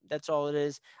and that's all it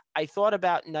is. I thought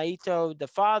about Naito, the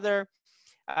father.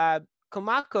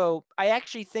 Komako, I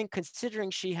actually think,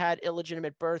 considering she had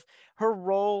illegitimate birth, her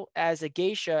role as a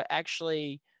geisha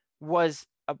actually was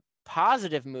a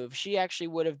positive move. She actually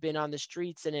would have been on the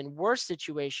streets and in worse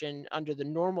situation under the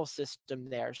normal system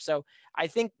there. So I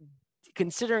think,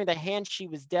 considering the hand she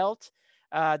was dealt,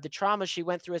 the trauma she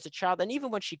went through as a child, and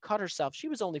even when she cut herself, she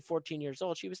was only 14 years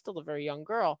old. She was still a very young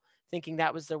girl, thinking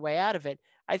that was their way out of it.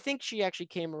 I think she actually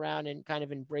came around and kind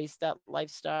of embraced that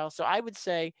lifestyle. So I would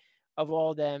say, of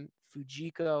all them,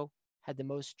 Fujiko had the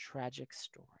most tragic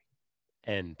story.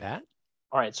 And Pat?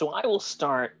 All right, so I will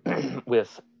start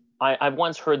with I've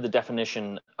once heard the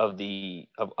definition of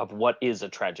what is a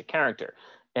tragic character.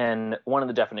 And one of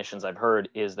the definitions I've heard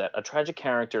is that a tragic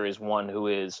character is one who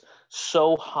is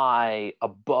so high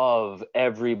above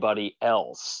everybody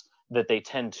else that they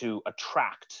tend to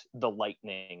attract the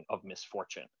lightning of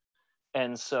misfortune.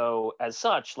 And so as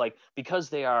such, like, because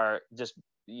they are just,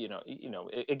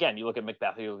 again, you look at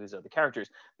Macbeth, you look at these other characters,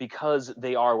 because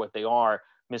they are what they are,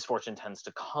 misfortune tends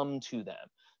to come to them.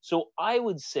 So I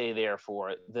would say,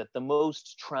 therefore, that the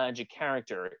most tragic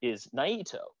character is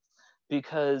Naito,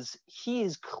 because he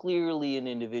is clearly an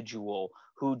individual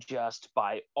who just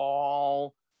by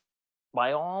all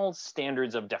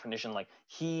standards of definition, like,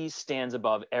 he stands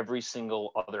above every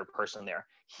single other person there.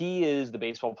 He is the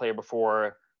baseball player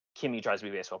before Kimi tries to be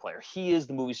a baseball player. He is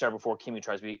the movie star before Kimi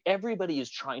tries to be. Everybody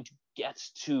is trying to get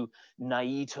to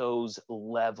Naito's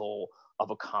level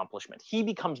of accomplishment. He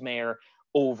becomes mayor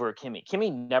over Kimi. Kimi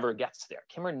never gets there.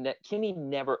 Kimi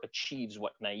never achieves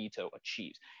what Naito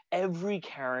achieves. Every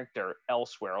character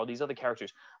elsewhere, all these other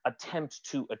characters, attempt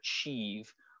to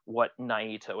achieve what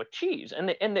Naito achieves, and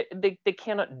they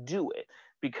cannot do it,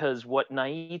 because what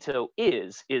Naito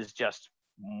is just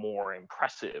more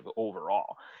impressive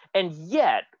overall. And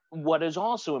yet, what is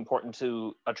also important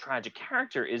to a tragic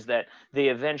character is that they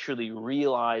eventually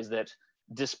realize that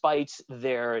despite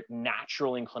their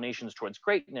natural inclinations towards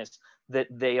greatness, that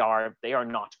they are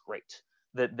not great,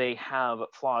 that they have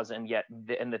flaws, and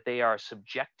that they are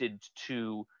subjected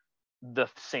to the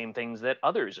same things that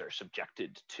others are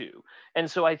subjected to. And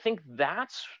so I think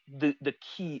that's the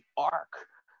key arc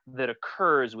that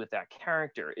occurs with that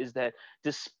character, is that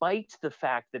despite the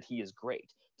fact that he is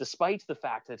great, despite the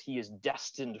fact that he is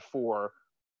destined for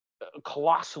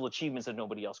colossal achievements that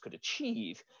nobody else could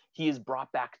achieve, he is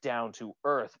brought back down to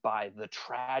earth by the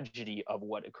tragedy of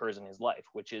what occurs in his life,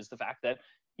 which is the fact that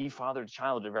he fathered a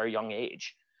child at a very young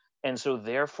age. And so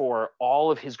therefore, all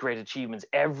of his great achievements,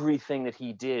 everything that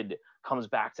he did, comes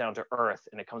back down to earth,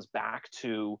 and it comes back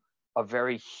to a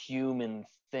very human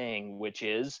thing, which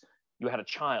is, you had a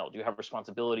child, you have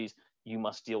responsibilities, you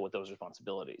must deal with those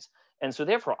responsibilities. And so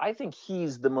therefore, I think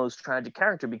he's the most tragic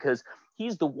character, because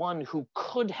he's the one who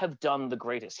could have done the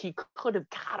greatest. He could have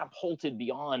catapulted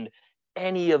beyond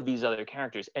any of these other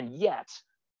characters, and yet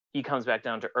he comes back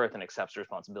down to earth and accepts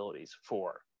responsibilities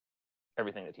for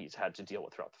everything that he's had to deal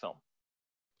with throughout the film.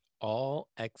 All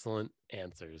excellent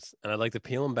answers. And I'd like to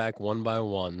peel them back one by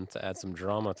one to add some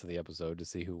drama to the episode to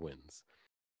see who wins.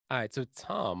 All right, so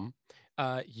Tom,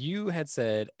 you had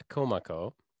said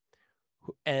Komako,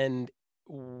 And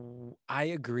I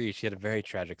agree. She had a very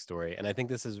tragic story. And I think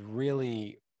this is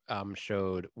really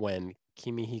showed when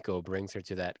Kimihiko brings her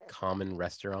to that common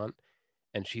restaurant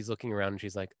and she's looking around and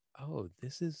she's like, oh,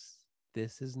 this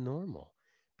is normal.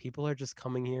 People are just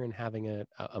coming here and having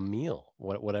a meal,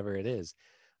 whatever it is.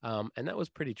 And that was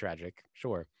pretty tragic,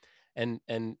 sure. And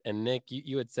Nick,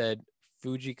 you had said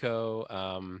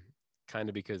Fujiko, kind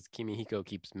of because Kimihiko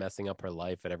keeps messing up her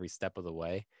life at every step of the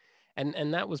way.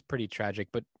 And that was pretty tragic,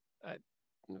 but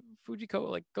Fujiko,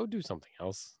 like, go do something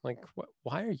else. Like,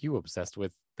 why are you obsessed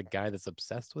with the guy that's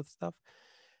obsessed with stuff?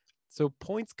 So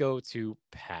points go to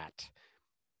Pat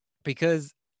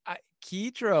because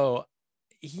Kiichiro,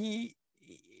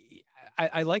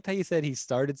 I liked how you said he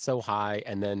started so high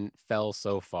and then fell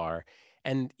so far.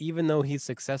 And even though he's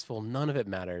successful, none of it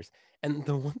matters. And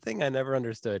the one thing I never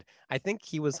understood, I think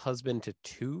he was husband to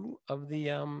two of the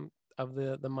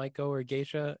Maiko or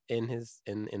geisha in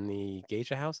the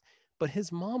geisha house, but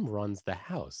his mom runs the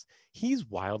house. He's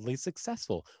wildly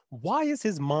successful. Why is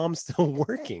his mom still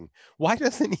working? Why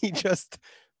doesn't he just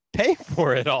pay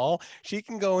for it all? She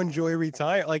can go enjoy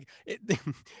retire. Like,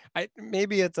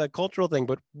 maybe it's a cultural thing,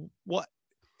 but what?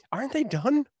 Aren't they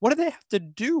done? What do they have to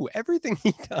do? Everything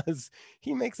he does,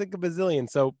 he makes like a bazillion.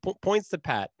 So points to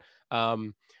Pat.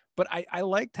 But I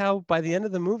liked how by the end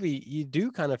of the movie, you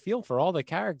do kind of feel for all the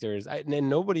characters. And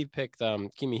nobody picked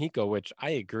Kimihiko, which I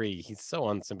agree. He's so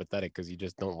unsympathetic because you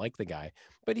just don't like the guy.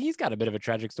 But he's got a bit of a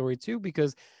tragic story too,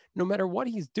 because no matter what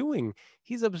he's doing,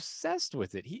 he's obsessed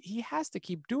with it. He has to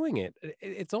keep doing it.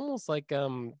 It's almost like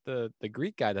the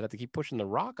Greek guy that had to keep pushing the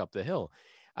rock up the hill.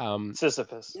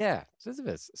 Sisyphus. Yeah,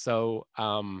 Sisyphus. So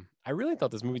I really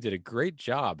thought this movie did a great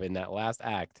job in that last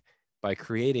act by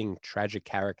creating tragic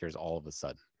characters all of a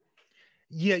sudden.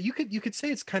 Yeah, you could say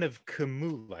it's kind of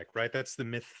Camus-like, right? That's the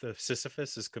myth of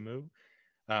Sisyphus, is Camus,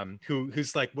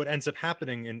 who's like, what ends up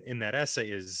happening in that essay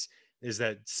is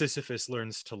that Sisyphus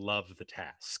learns to love the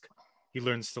task. He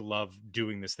learns to love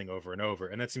doing this thing over and over,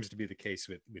 and that seems to be the case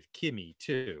with Kimi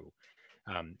too.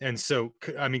 And so,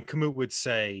 I mean, Camus would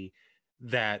say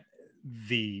that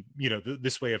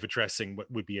this way of addressing what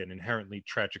would be an inherently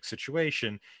tragic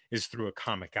situation is through a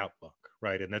comic outlook,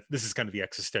 right? And that this is kind of the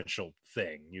existential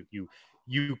thing.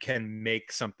 You can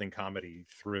make something comedy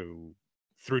through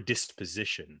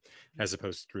disposition as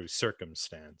opposed to through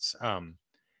circumstance.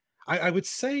 I would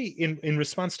say in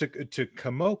response to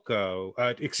Kamoko,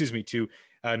 to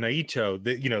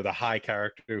Naito, the high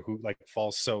character who like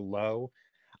falls so low,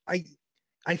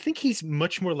 I think he's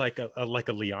much more like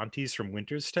a Leontes from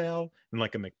Winter's Tale than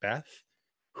like a Macbeth,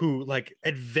 who like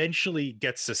eventually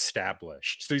gets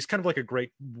established. So he's kind of like a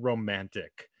great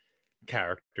romantic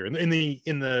character in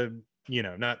the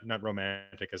not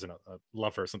romantic as a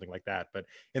lover or something like that, but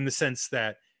in the sense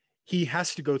that he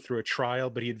has to go through a trial,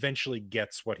 but he eventually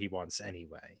gets what he wants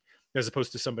anyway, as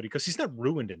opposed to somebody, because he's not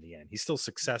ruined in the end, he's still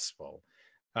successful,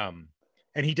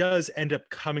 and he does end up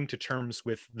coming to terms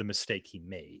with the mistake he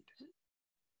made.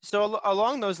 So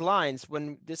along those lines,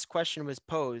 when this question was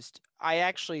posed, I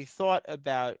actually thought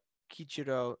about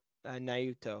Kiichiro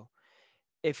Naito,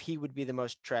 if he would be the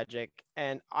most tragic.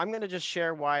 And I'm going to just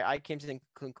share why I came to the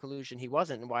conclusion he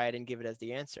wasn't and why I didn't give it as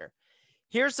the answer.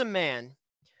 Here's a man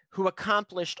who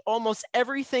accomplished almost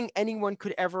everything anyone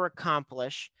could ever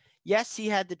accomplish. Yes, he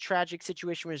had the tragic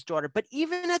situation with his daughter, but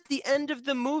even at the end of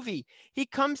the movie, he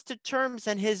comes to terms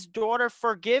and his daughter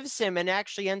forgives him and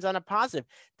actually ends on a positive.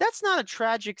 That's not a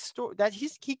tragic story.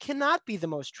 He cannot be the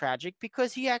most tragic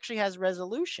because he actually has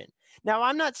resolution. Now,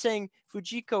 I'm not saying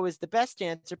Fujiko is the best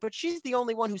answer, but she's the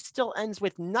only one who still ends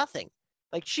with nothing.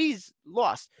 Like, she's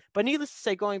lost. But needless to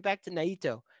say, going back to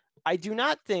Naito, I do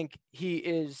not think he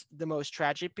is the most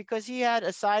tragic because he had,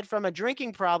 aside from a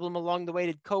drinking problem along the way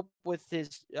to cope with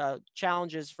his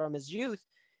challenges from his youth,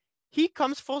 he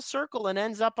comes full circle and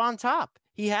ends up on top.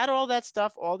 He had all that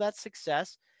stuff, all that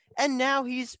success, and now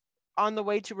he's on the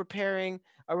way to repairing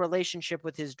a relationship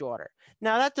with his daughter.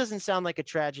 Now, that doesn't sound like a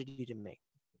tragedy to me.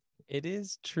 It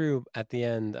is true. At the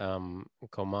end,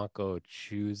 Komako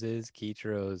chooses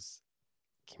Kiichiro's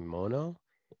kimono,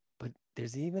 but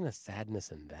there's even a sadness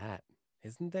in that,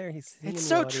 isn't there? It's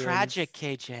so tragic,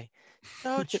 KJ.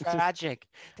 So tragic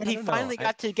that he finally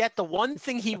got to get the one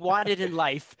thing he wanted in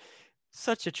life.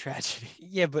 Such a tragedy.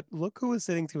 Yeah, but look who was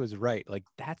sitting to his right. Like,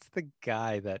 that's the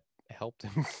guy that helped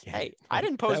him get Hey, it. I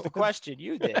didn't pose the question.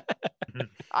 You did.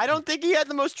 I don't think he had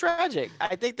the most tragic.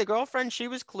 I think the girlfriend, she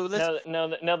was clueless. No,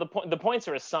 the points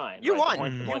are assigned. You right?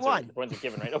 won. The points are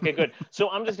given, right? Okay, good. So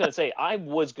I'm just going to say I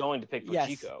was going to pick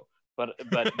Fujiko,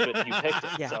 but you picked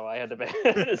it, Yeah. so I had to pick.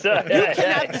 You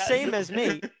can have the same as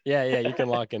me. Yeah, you can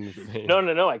lock in.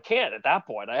 No, I can't at that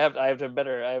point. I have to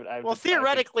better. I have Well, to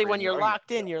theoretically, when frame the you're argument,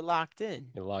 locked in, so. you're locked in.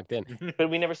 You're locked in. But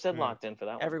we never said locked in for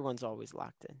that one. Everyone's always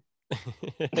locked in.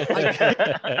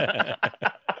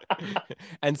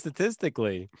 And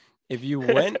statistically, if you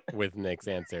went with Nick's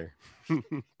answer,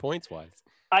 points wise,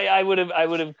 I would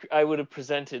have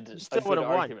presented You a still good would've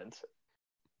won. argument.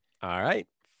 all right.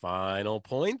 Final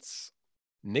points.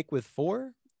 Nick with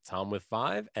 4, Tom with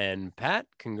 5, and Pat,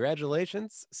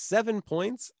 congratulations, 7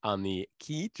 points on the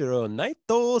Kiichiro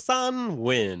Naito-san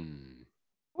win.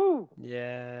 Woo.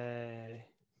 Yay.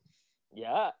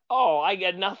 Yeah. Oh, I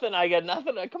get nothing.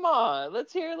 Come on,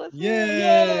 let's hear.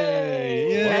 Yay!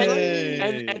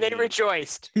 Yay! And they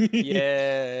rejoiced.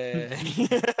 Yay.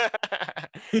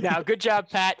 Now, good job,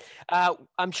 Pat.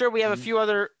 I'm sure we have a few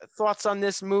other thoughts on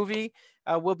this movie.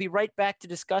 We'll be right back to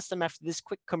discuss them after this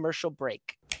quick commercial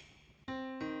break.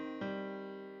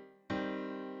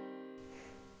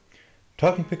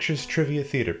 Talking Pictures Trivia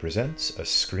Theater presents a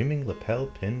Screaming Lapel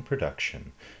Pin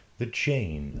production, The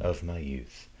Jane of My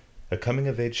Youth, a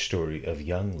coming-of-age story of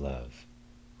young love,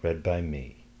 read by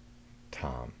me,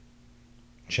 Tom.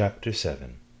 Chapter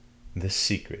 7, The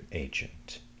Secret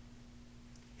Agent.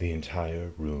 The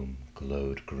entire room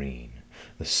glowed green.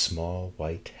 The small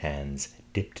white hands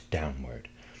dipped downward.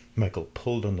 Michael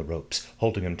pulled on the ropes,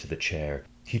 holding him to the chair.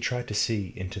 He tried to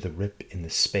see into the rip in the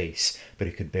space, but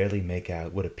he could barely make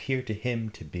out what appeared to him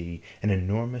to be an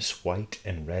enormous white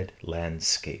and red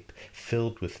landscape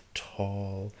filled with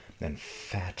tall and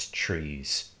fat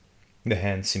trees. The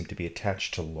hands seemed to be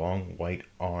attached to long white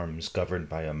arms governed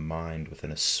by a mind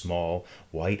within a small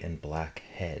white and black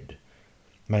head.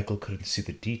 Michael couldn't see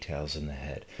the details in the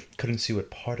head, couldn't see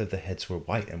what part of the heads were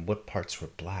white and what parts were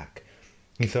black.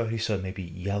 He thought he saw maybe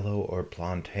yellow or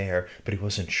blonde hair, but he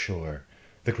wasn't sure.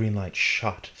 The green light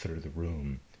shot through the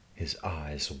room. His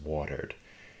eyes watered.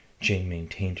 Jane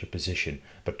maintained her position,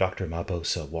 but Dr.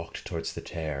 Mabosa walked towards the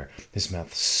tear, his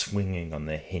mouth swinging on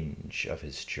the hinge of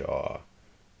his jaw.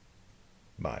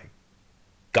 My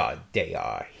God, they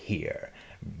are here,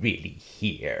 really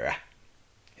here.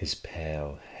 His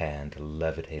pale hand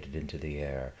levitated into the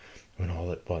air, when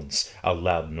all at once a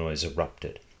loud noise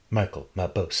erupted. Michael,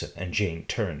 Mabosa, and Jane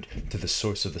turned to the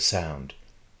source of the sound.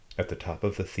 At the top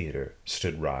of the theater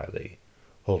stood Riley,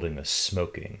 holding a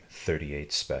smoking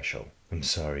 .38 Special. I'm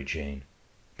sorry, Jane,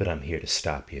 but I'm here to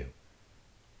stop you.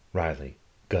 Riley,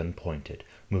 gun pointed,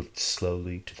 moved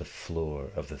slowly to the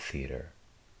floor of the theater.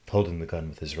 Holding the gun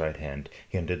with his right hand,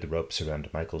 he undid the ropes around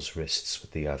Michael's wrists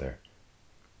with the other.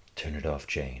 Turn it off,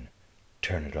 Jane.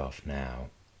 Turn it off now.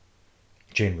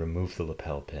 Jane removed the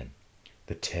lapel pin.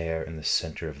 The tear in the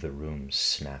center of the room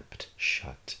snapped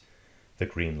shut. The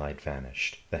green light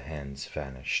vanished. The hands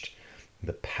vanished.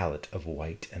 The palette of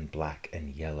white and black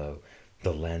and yellow,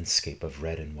 the landscape of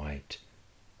red and white,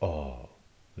 all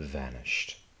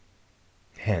vanished.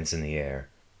 Hands in the air.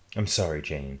 I'm sorry,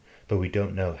 Jane, but we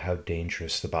don't know how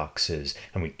dangerous the box is,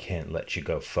 and we can't let you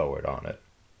go forward on it.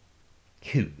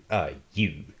 Who are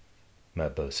you?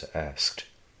 Mabosa asked.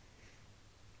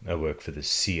 I work for the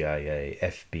CIA,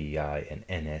 FBI, and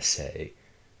NSA.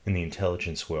 In the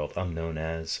intelligence world, I'm known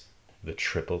as the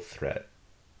Triple Threat.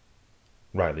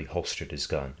 Riley holstered his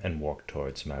gun and walked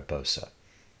towards Mabosa.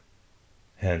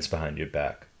 Hands behind your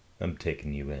back. I'm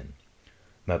taking you in.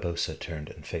 Mabosa turned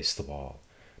and faced the wall.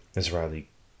 As Riley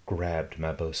grabbed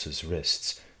Mabosa's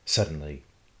wrists, suddenly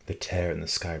the tear in the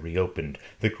sky reopened,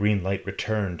 the green light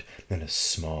returned, and a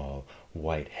small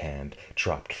white hand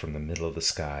dropped from the middle of the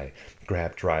sky,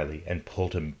 grabbed Riley, and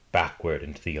pulled him backward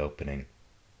into the opening.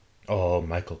 All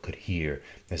Michael could hear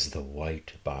as the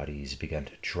white bodies began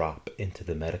to drop into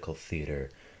the medical theater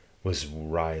was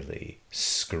Riley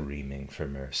screaming for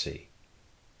mercy.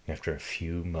 After a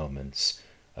few moments,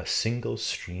 a single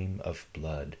stream of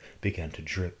blood began to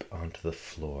drip onto the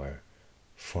floor,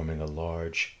 forming a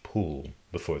large pool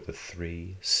before the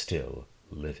 3 still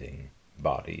living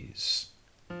bodies.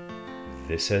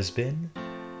 This has been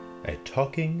a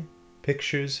Talking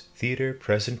Pictures Theater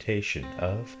presentation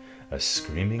of a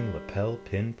Screaming Lapel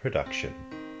Pin production,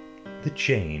 The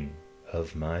Jane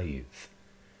of My Youth,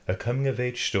 a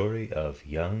coming-of-age story of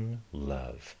young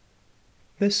love.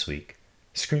 This week,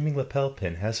 Screaming Lapel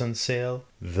Pin has on sale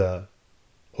the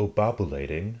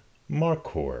Obobulating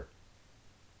Markhor.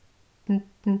 Boop,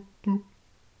 boop, boop.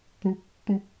 Boop,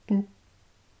 boop, boop.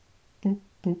 Boop,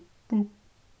 boop, boop.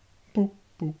 Boop,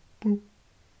 boop, boop.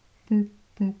 Boop,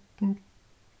 boop, boop.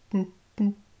 Boop,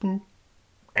 boop, boop.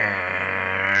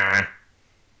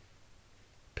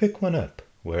 Pick one up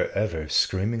wherever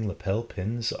Screaming Lapel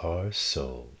Pins are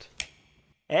sold.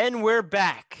 And we're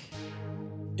back.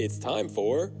 It's time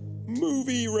for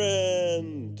Movie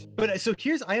Rent. But so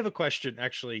I have a question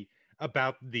actually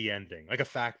about the ending, like a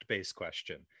fact-based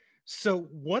question. So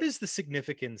what is the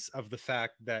significance of the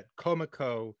fact that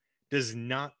Komako does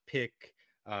not pick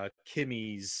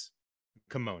Kimmy's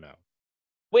kimono?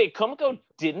 Wait, Komako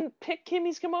didn't pick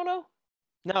Kimmy's kimono?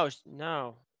 No.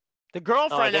 The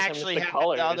girlfriend guess I missed actually the had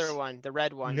colors. the other one, the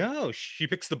red one. No, she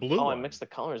picks the blue Oh, one. I mixed the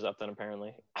colors up then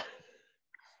apparently.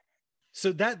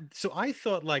 So I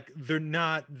thought like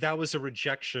that was a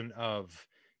rejection of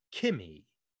Kimmy.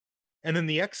 And then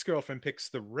the ex-girlfriend picks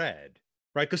the red,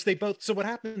 right? Because so what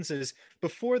happens is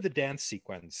before the dance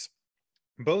sequence,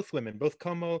 both women, both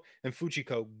Komo and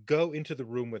Fujiko, go into the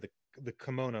room where the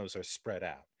kimonos are spread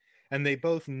out. And they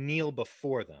both kneel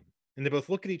before them. And they both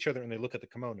look at each other and they look at the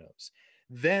kimonos.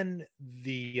 Then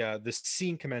the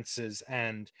scene commences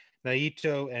and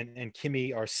Naito and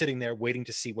Kimmy are sitting there waiting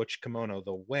to see which kimono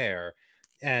they'll wear.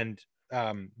 And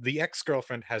the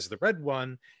ex-girlfriend has the red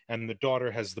one and the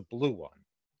daughter has the blue one.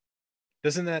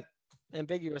 Doesn't that...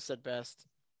 Ambiguous at best.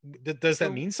 Does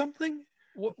that mean something?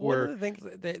 One of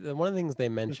the things they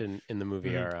mention in the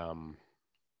movie are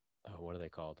what are they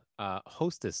called?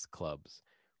 Hostess clubs,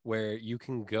 where you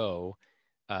can go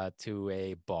to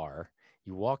a bar.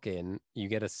 You walk in, you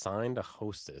get assigned a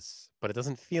hostess, but it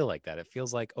doesn't feel like that. It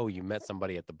feels like, oh, you met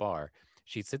somebody at the bar.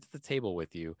 She sits at the table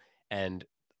with you and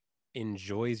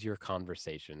enjoys your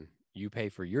conversation. You pay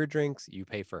for your drinks, you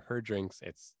pay for her drinks.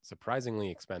 It's surprisingly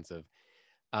expensive.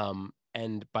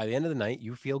 And by the end of the night,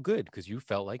 you feel good because you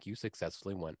felt like you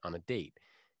successfully went on a date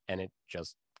and it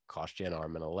just cost you an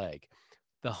arm and a leg.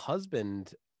 The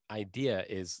husband idea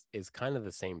is kind of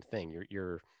the same thing.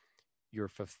 Your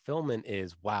fulfillment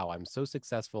is, wow, I'm so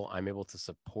successful. I'm able to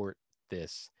support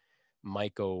this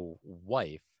Maiko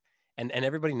wife. And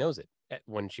everybody knows it.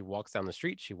 When she walks down the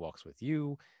street, she walks with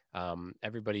you.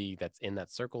 Everybody that's in that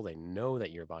circle, they know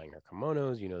that you're buying her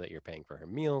kimonos. You know that you're paying for her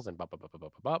meals and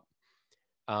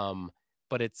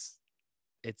but it's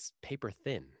paper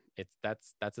thin.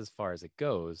 That's as far as it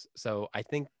goes. So I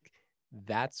think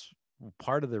that's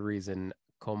part of the reason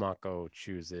Komako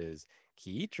chooses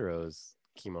Kiichiro's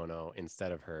kimono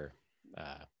instead of her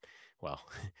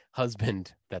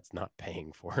husband that's not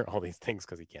paying for all these things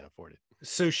because he can't afford it.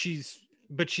 So she's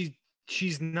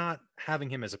not having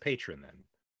him as a patron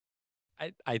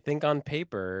then. I think on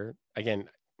paper, again,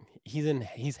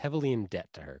 he's heavily in debt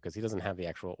to her because he doesn't have the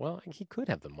actual, well, he could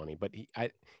have the money, but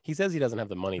he says he doesn't have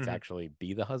the money to actually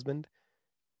be the husband.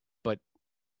 But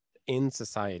in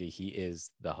society, he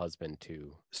is the husband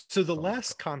to. So the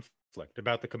last conflict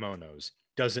about the kimonos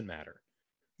doesn't matter.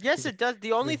 Yes, it does.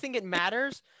 The only thing it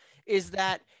matters is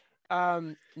that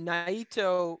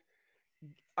Naito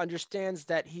understands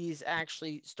that he's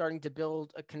actually starting to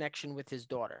build a connection with his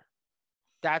daughter.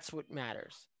 That's what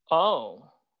matters. Oh.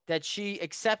 That she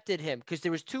accepted him because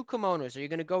there was two kimonos. Are you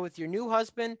going to go with your new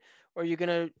husband or are you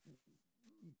going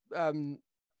to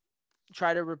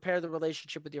try to repair the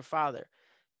relationship with your father?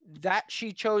 That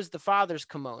she chose the father's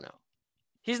kimono.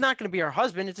 He's not going to be her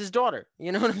husband. It's his daughter.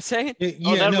 You know what I'm saying?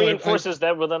 Reinforces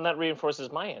that. Well, then that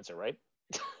reinforces my answer, right?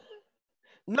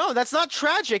 No, that's not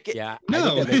tragic. Yeah,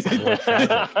 no, I think that makes it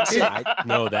more tragic.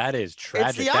 No, that is tragic.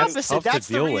 It's the opposite. That's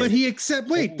to deal with. But he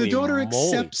the daughter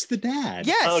accepts the dad.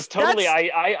 Yes. Oh, totally.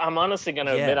 I'm honestly going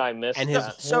to admit I missed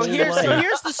that. So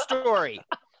here's the story.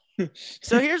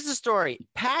 Here's the story.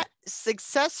 Pat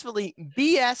successfully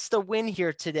BS'd the win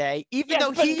here today, even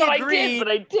though he agreed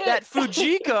that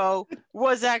Fujiko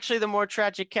was actually the more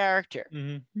tragic character.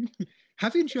 Mm-hmm.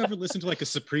 Haven't you ever listened to like a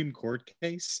Supreme Court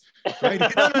case? Right?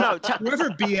 No. Whoever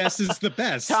BS is the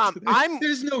best. Tom,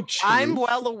 there's no truth. I'm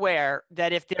well aware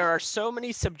that if there are so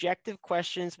many subjective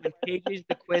questions when KJ's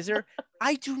the quizzer,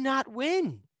 I do not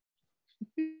win.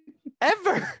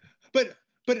 Ever. But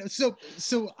so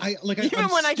I like even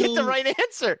when I get the right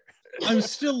answer. I'm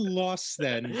still lost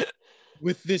then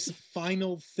with this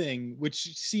final thing,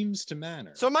 which seems to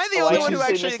matter. So am I the only one who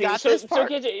actually got this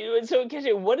part? So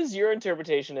KJ, what is your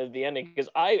interpretation of the ending? Because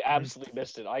I absolutely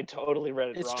missed it. I totally read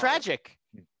it wrong. It's tragic.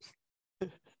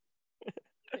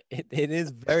 It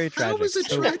is very tragic. How is it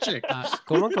tragic?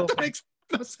 Komako makes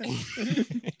no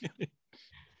sense.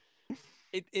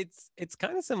 It's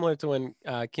kind of similar to when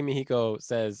Kimihiko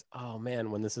says, "Oh man,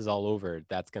 when this is all over,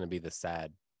 that's going to be the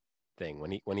sad thing."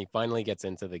 When he finally gets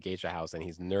into the geisha house and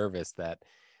he's nervous that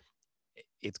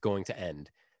it's going to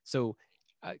end. So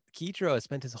Kiichiro has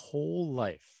spent his whole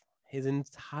life, his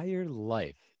entire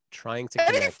life, trying to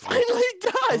connect. And he finally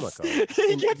does.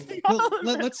 He gets the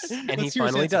he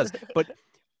finally does. But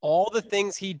all the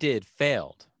things he did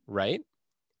failed, right?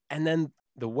 And then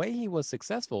the way he was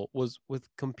successful was with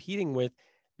competing with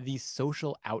the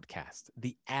social outcast,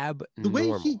 the The way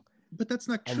abnormal. but that's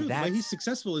not And true. The way he's that's-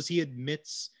 successful is he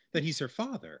admits that he's her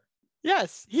father.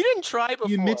 Yes, he didn't try before.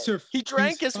 He admits He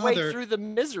drank his way father. through the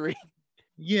misery.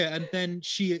 Yeah, and then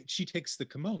she takes the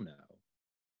kimono.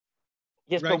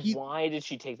 Yes, Right, but why did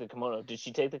she take the kimono? Did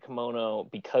she take the kimono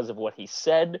because of what he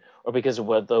said, or because of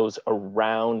what those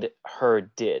around her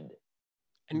did?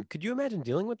 And could you imagine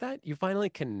dealing with that? You finally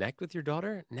connect with your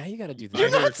daughter. Now you got to do I You're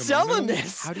that. hear not a kimono. selling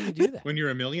this. How do you do that? When you're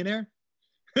a millionaire?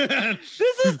 This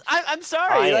is. I'm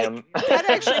sorry. I like, am. That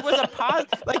actually was a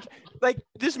positive. Like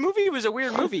this movie was a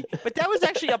weird movie, but that was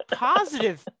actually a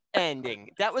positive ending.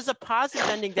 That was a positive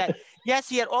ending. That yes,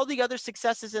 he had all the other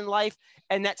successes in life,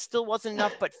 and that still wasn't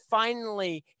enough. But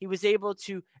finally, he was able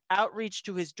to outreach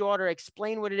to his daughter,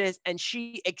 explain what it is, and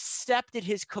she accepted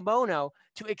his kimono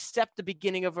to accept the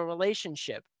beginning of a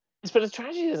relationship. But a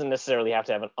tragedy doesn't necessarily have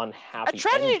to have an A unhappy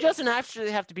tragedy ending. doesn't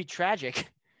actually have to be tragic.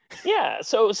 Yeah,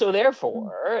 so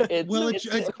therefore, it's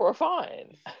therefore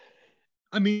fine.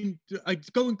 I mean,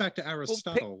 going back to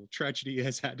Aristotle, tragedy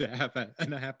has had to have a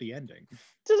happy ending.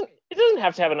 It doesn't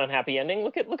have to have an unhappy ending.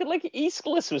 Look at like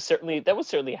Aeschylus was certainly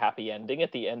a happy ending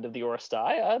at the end of the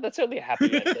Oresteia. That's certainly a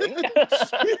happy ending.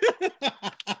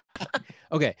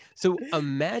 Okay, so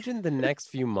imagine the next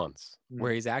few months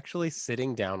where he's actually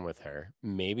sitting down with her.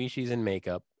 Maybe she's in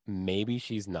makeup, maybe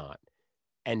she's not.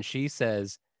 And she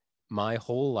says, my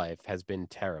whole life has been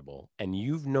terrible. And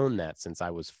you've known that since I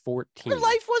was 14. Her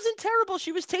life wasn't terrible.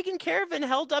 She was taken care of and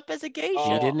held up as a geisha.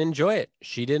 She didn't enjoy it.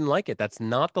 She didn't like it. That's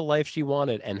not the life she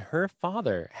wanted. And her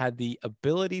father had the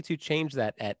ability to change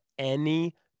that at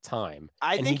any time.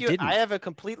 I and think he didn't. I have a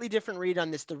completely different read on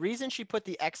this. The reason she put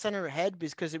the X on her head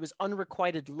was because it was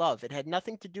unrequited love. It had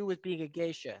nothing to do with being a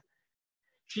geisha.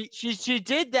 She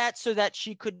did that so that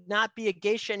she could not be a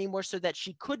geisha anymore, so that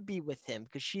she could be with him,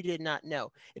 because she did not know.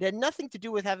 It had nothing to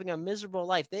do with having a miserable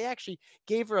life. They actually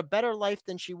gave her a better life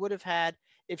than she would have had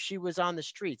if she was on the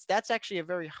streets. That's actually a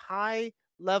very high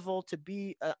level to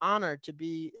be honored to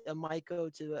be a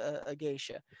Maiko, to a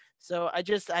geisha. So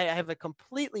I have a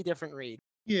completely different read.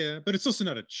 Yeah, but it's also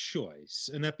not a choice,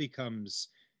 and that becomes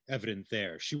evident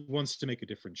there. She wants to make a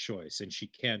different choice, and she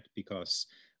can't because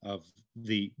of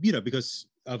the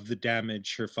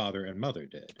damage her father and mother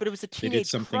did. But it was a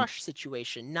teenage crush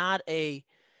situation, not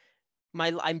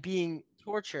I'm being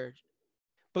tortured.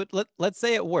 But let's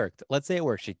say it worked. Let's say it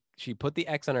worked. She put the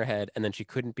X on her head and then she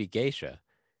couldn't be geisha.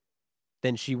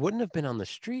 Then she wouldn't have been on the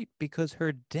street because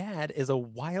her dad is a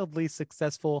wildly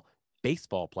successful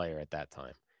baseball player at that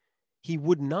time. He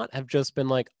would not have just been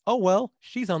like, oh, well,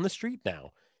 she's on the street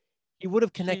now. He would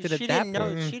have connected at that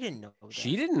point. She didn't know that.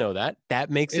 She didn't know that. That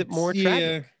makes it more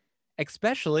tragic.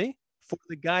 Especially for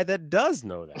the guy that does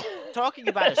know that. Talking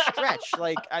about a stretch,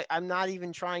 like I'm not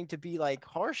even trying to be like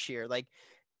harsh here. Like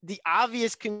the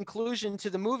obvious conclusion to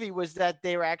the movie was that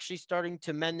they were actually starting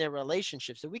to mend their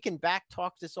relationship. So we can back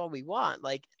talk this all we want.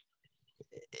 Like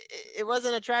it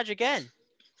wasn't a tragic end.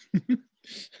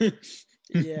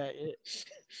 Yeah.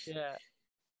 I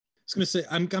was gonna say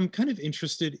I'm kind of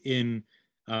interested in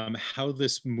how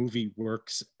this movie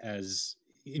works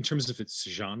in terms of its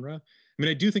genre. I mean,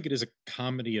 I do think it is a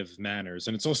comedy of manners,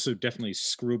 and it's also definitely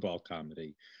screwball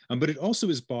comedy. But it also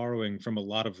is borrowing from a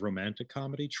lot of romantic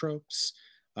comedy tropes.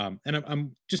 And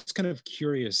I'm just kind of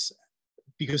curious,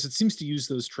 because it seems to use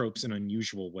those tropes in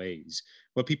unusual ways,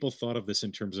 what people thought of this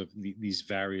in terms of these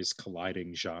various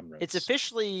colliding genres. It's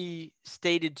officially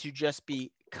stated to just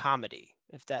be comedy,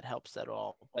 if that helps at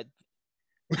all. But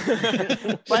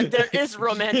there is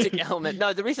romantic element.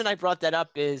 No, the reason I brought that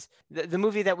up is the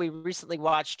movie that we recently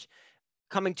watched,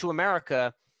 Coming to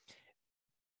America,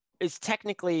 is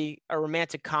technically a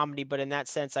romantic comedy, but in that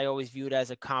sense, I always view it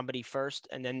as a comedy first,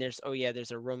 and then there's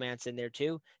a romance in there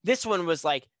too. This one was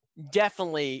like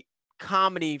definitely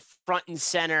comedy front and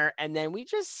center, and then we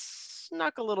just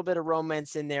snuck a little bit of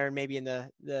romance in there, and maybe in the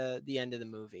end of the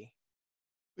movie.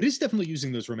 It is definitely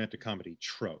using those romantic comedy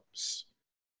tropes,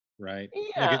 right?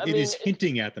 Yeah, like it is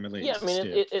hinting at them at least. Yeah, I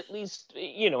mean, at least,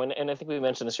 and I think we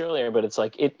mentioned this earlier, but it's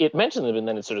like it mentioned them and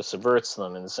then it sort of subverts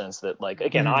them in the sense that, like,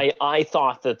 again, I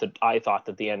thought that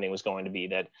the ending was going to be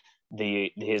that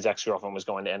his ex-girlfriend was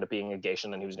going to end up being a geisha,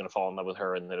 and then he was going to fall in love with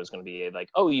her, and that it was going to be like,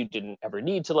 oh, you didn't ever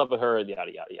need to love her,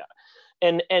 yada yada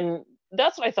yada, and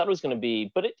that's what I thought it was going to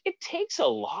be. But it takes a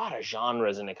lot of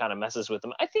genres and it kind of messes with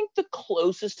them. I think the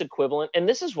closest equivalent, and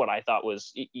this is what I thought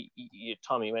was,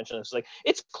 Tom, you mentioned this, like,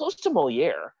 it's close to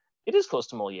Moliere. It is close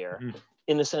to Moliere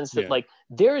in the sense that, like,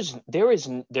 there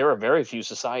are very few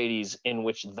societies in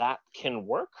which that can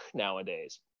work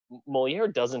nowadays. Moliere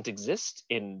doesn't exist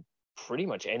in pretty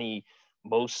much any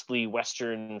mostly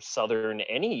Western, Southern,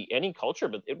 any culture,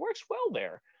 but it works well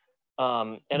there.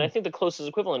 And I think the closest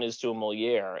equivalent is to a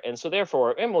Moliere. And so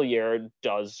therefore, and Moliere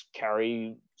does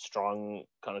carry strong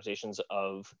connotations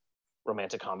of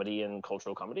romantic comedy and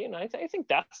cultural comedy. And I think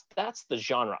that's the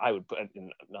genre I would put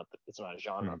in, not that it's not a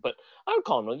genre, but I would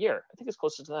call it Moliere. I think it's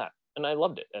closer to that. And I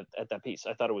loved it at that piece.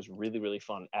 I thought it was really, really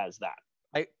fun as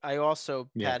that. I also,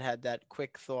 Pat, had that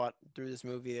quick thought through this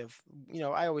movie of,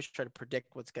 I always try to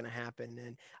predict what's going to happen.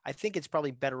 And I think it's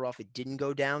probably better off it didn't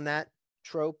go down that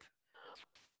trope.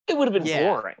 It would have been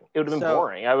boring. It would have been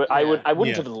boring. I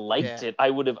wouldn't have liked it. I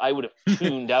would have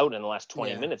tuned out in the last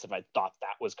 20 minutes if I thought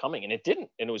that was coming, and it didn't.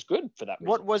 And it was good for that reason.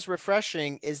 What was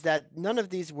refreshing is that none of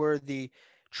these were the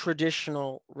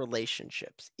traditional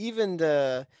relationships. Even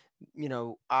the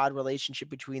odd relationship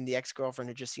between the ex-girlfriend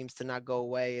who just seems to not go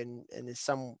away and is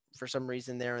for some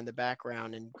reason there in the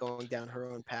background and going down her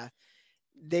own path.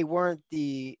 They weren't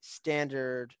the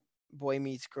standard boy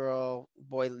meets girl,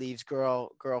 boy leaves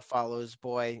girl, girl follows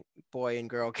boy, boy and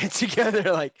girl get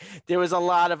together. Like there was a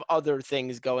lot of other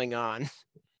things going on.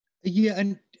 Yeah,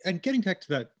 and getting back to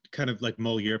that kind of like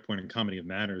Moliere point and comedy of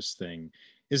manners thing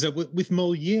is that with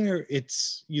Moliere,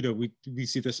 it's we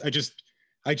see this.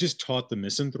 I just taught The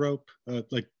Misanthrope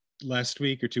like last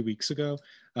week or 2 weeks ago,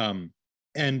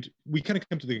 and we kind of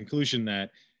come to the conclusion that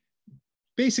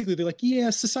basically they're like, yeah,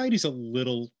 society's a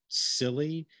little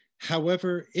silly.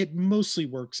 However, it mostly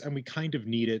works and we kind of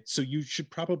need it. So you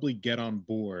should probably get on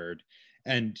board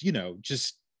and,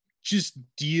 just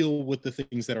deal with the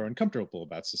things that are uncomfortable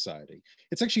about society.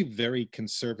 It's actually very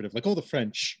conservative. Like all the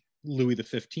French Louis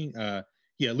XIV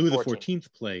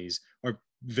plays are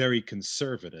very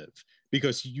conservative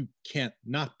because you can't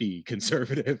not be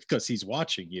conservative because he's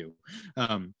watching you.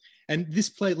 And this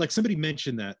play, like somebody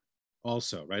mentioned that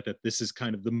also, right? That this is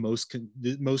kind of the most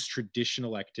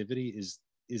traditional activity is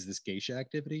this geisha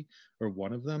activity, or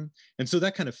one of them. And so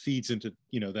that kind of feeds into,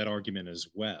 that argument as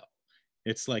well.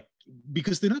 It's like,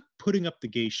 because they're not putting up the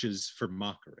geishas for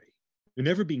mockery. They're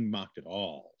never being mocked at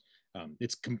all.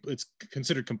 It's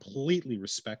considered completely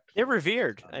respectful. They're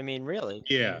revered. I mean, really.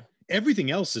 Yeah.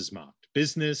 Everything else is mocked.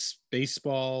 Business,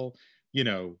 baseball,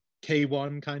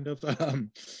 K1 kind of,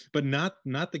 but not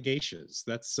the geishas.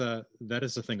 That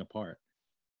is a thing apart.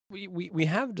 We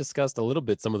have discussed a little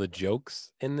bit some of the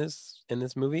jokes in this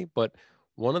movie, but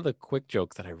one of the quick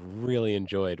jokes that I really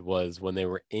enjoyed was when they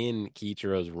were in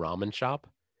Kiichiro's ramen shop,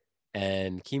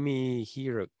 and Kimi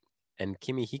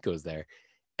Hiko's there,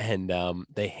 and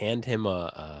they hand him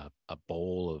a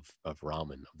bowl of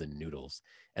ramen, of the noodles,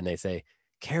 and they say,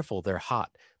 "Careful, they're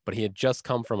hot." But he had just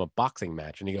come from a boxing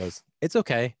match, and he goes, "It's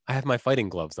okay, I have my fighting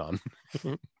gloves on."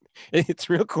 It's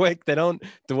real quick. They don't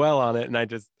dwell on it, and I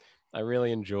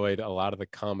really enjoyed a lot of the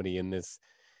comedy in this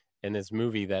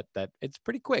movie. That it's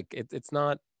pretty quick. It's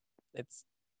not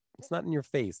in your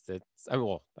face.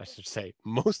 I should say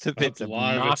most of it's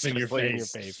obnoxiously in your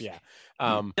face. Yeah.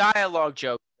 Dialogue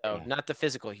joke though, not the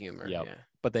physical humor. Yep. Yeah.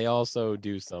 But they also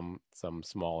do some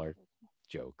smaller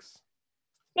jokes.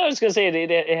 No, I was gonna say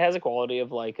it has a quality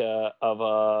of like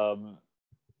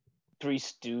Three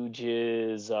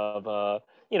Stooges, of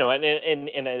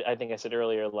and I think I said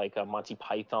earlier, like Monty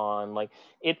Python. Like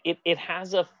it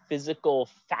has a physical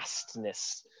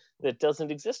fastness that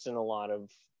doesn't exist in a lot of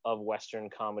Western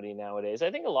comedy nowadays. I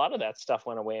think a lot of that stuff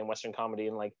went away in Western comedy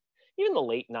in like even the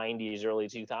late 90s, early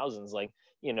 2000s, like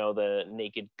the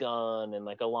Naked Gun, and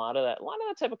like a lot of that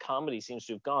type of comedy seems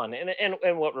to have gone,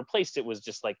 and what replaced it was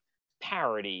just like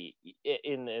parody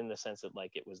in the sense that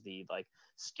like it was the like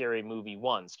Scary Movie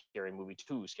 1, Scary Movie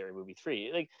 2, Scary Movie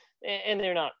 3, like, and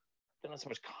they're not so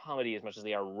much comedy as much as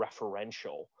they are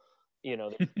referential. They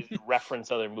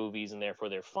reference other movies and therefore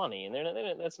they're funny, and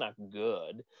that's not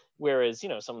good. Whereas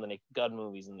some of the Naked Gun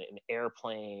movies and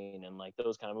Airplane and like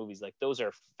those kind of movies, like those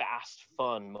are fast,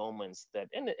 fun moments that,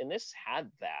 and this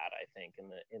had that, I think,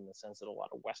 in the sense that a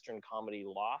lot of Western comedy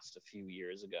lost a few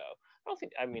years ago. I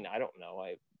don't know.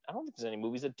 I don't think there's any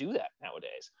movies that do that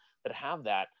nowadays, that have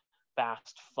that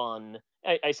fast, fun.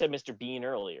 I said Mr. Bean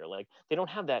earlier. Like they don't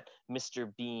have that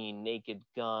Mr. Bean, Naked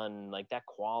Gun, like that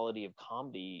quality of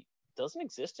comedy doesn't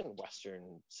exist in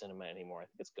Western cinema anymore. I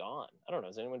think it's gone. I don't know.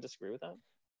 Does anyone disagree with that?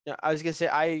 No, I was gonna say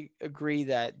I agree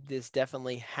that this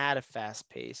definitely had a fast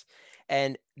pace.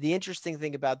 And the interesting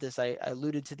thing about this, I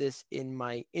alluded to this in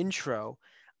my intro.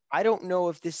 I don't know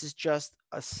if this is just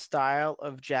a style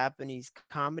of Japanese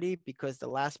comedy, because the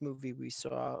last movie we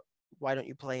saw, Why Don't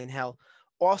You Play in Hell,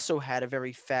 also had a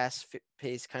very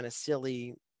fast-paced, kind of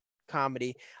silly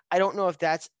comedy. I don't know if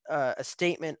that's a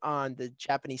statement on the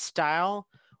Japanese style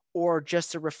or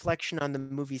just a reflection on the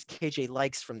movies KJ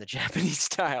likes from the Japanese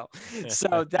style.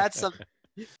 So that's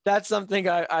That's something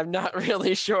I'm not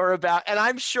really sure about. And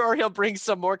I'm sure he'll bring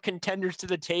some more contenders to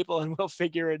the table and we'll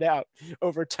figure it out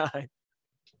over time.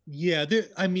 Yeah,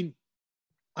 I mean,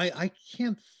 I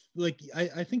can't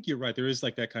I think you're right. There is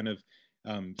like that kind of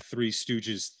Three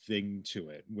Stooges thing to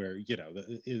it, where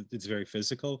it's very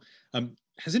physical.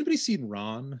 Has anybody seen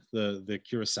Ron, the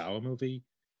Kurosawa movie?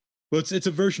 Well, it's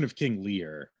a version of King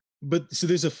Lear, but so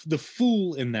there's the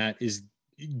fool in that is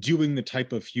doing the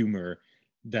type of humor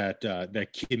that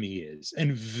Kimmy is,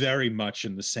 and very much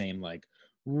in the same like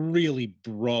really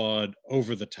broad,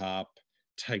 over the top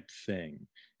type thing.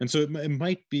 And so it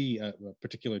might be a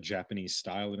particular Japanese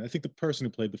style. And I think the person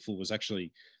who played the fool was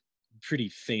actually a pretty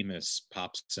famous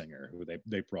pop singer who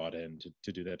they brought in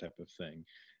to do that type of thing.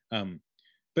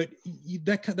 But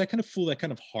that kind of fool, that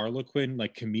kind of Harlequin,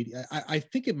 like comedian, I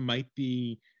think it might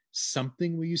be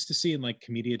something we used to see in like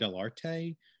Commedia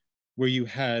dell'arte, where you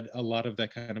had a lot of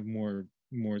that kind of more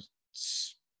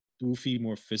spoofy,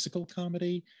 more physical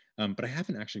comedy. But I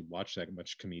haven't actually watched that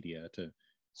much Commedia to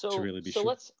really be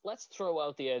sure. Let's throw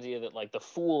out the idea that like the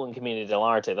fool in Commedia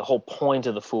dell'arte, the whole point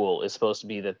of the fool is supposed to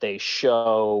be that they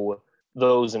show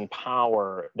those in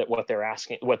power that what they're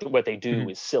asking, what they do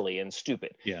is silly and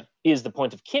stupid. Yeah. Is the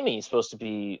point of Kimmy supposed to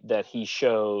be that he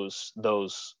shows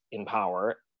those in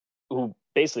power, who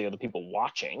basically are the people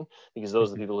watching, because those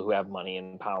are the people who have money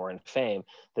and power and fame,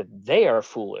 that they are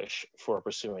foolish for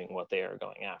pursuing what they are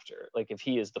going after. Like if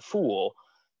he is the fool,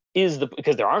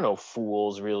 because there are no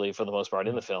fools really for the most part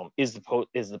in the film, or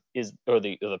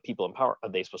the people in power, are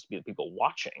they supposed to be the people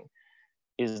watching?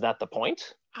 Is that the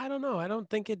point? I don't know. I don't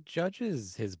think it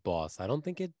judges his boss. I don't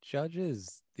think it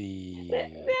judges the. Yeah,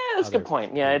 that's a good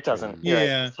point. Yeah, it doesn't. You're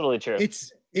right. It's totally true.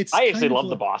 It's. I actually love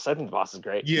the boss. I think the boss is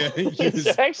great. Yeah,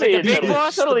 it's actually the big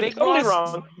boss. Totally Boss.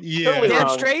 wrong. Yeah, totally damn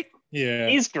wrong. Straight. Yeah,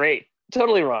 he's great.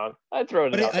 Totally wrong. I'd throw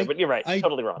it out there, but you're right.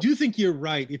 Totally wrong. I do think you're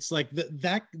right. It's like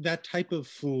that type of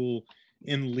fool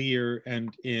in Lear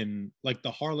and in like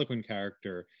the Harlequin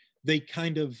character. They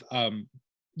kind of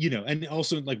and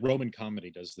also like Roman comedy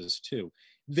does this too.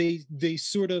 They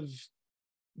sort of,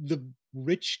 the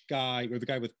rich guy or the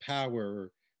guy with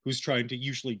power who's trying to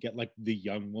usually get like the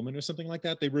young woman or something like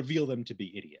that, they reveal them to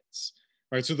be idiots,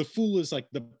 right? So the fool is like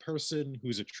the person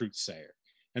who's a truth sayer,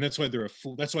 and that's why they're a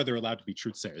fool. That's why they're allowed to be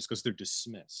truth sayers, because they're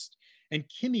dismissed. And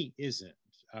Kimmy isn't.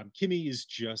 Kimmy is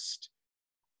just,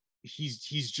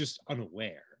 he's just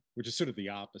unaware, which is sort of the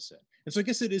opposite. And so I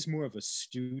guess it is more of a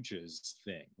Stooges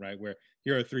thing, right? Where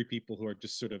here are three people who are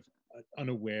just sort of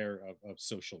unaware of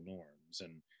social norms,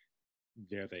 and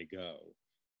there they go.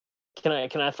 Can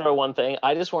I throw one thing?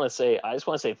 I just want to say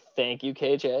thank you,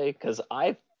 KJ, because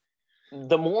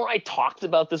the more I talked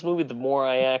about this movie, the more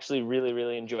I actually really,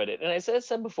 really enjoyed it. And I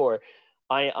said before,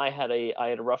 I had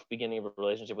a rough beginning of a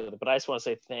relationship with it, but I just want to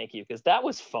say thank you, because that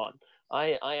was fun.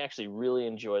 I actually really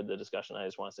enjoyed the discussion. I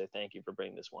just want to say thank you for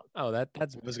bringing this one. Oh,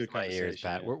 that's good my ears,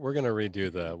 Pat. Yeah. We're gonna redo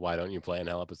the Why Don't You Play in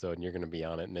Hell episode, and you're gonna be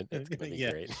on it, and it's gonna be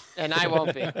great. And I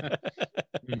won't be.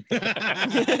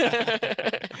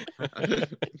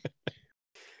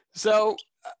 So,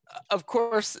 of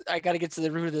course, I got to get to the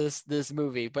root of this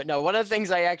movie. But no, one of the things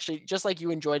I actually, just like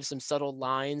you enjoyed some subtle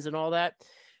lines and all that,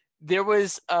 there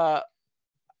was a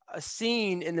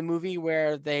scene in the movie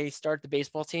where they start the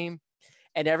baseball team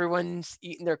and everyone's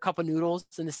eating their cup of noodles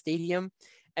in the stadium.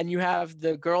 And you have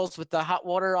the girls with the hot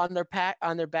water on their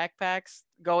backpacks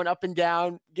going up and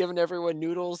down, giving everyone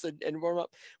noodles and warm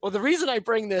up. Well, the reason I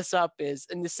bring this up is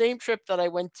in the same trip that I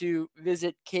went to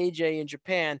visit KJ in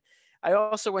Japan, I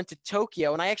also went to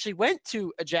Tokyo, and I actually went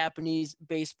to a Japanese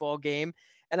baseball game,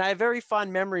 and I have very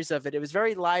fond memories of it. It was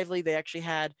very lively. They actually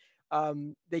had,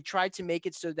 they tried to make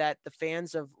it so that the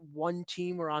fans of one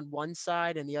team were on one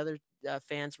side and the other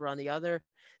fans were on the other.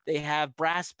 They have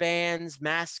brass bands,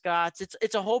 mascots.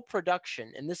 It's a whole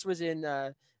production, and this was in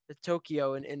the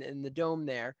Tokyo in the dome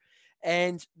there.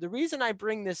 And the reason I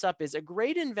bring this up is a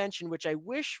great invention, which I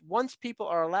wish once people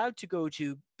are allowed to go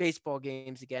to baseball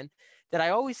games again, that I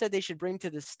always said they should bring to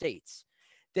the States.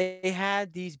 They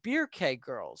had these beer keg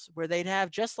girls where they'd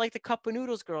have, just like the cup of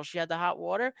noodles girl, she had the hot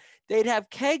water. They'd have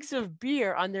kegs of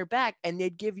beer on their back and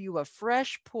they'd give you a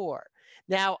fresh pour.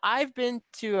 Now, I've been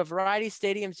to a variety of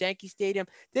stadiums, Yankee Stadium.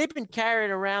 They've been carrying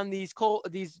around these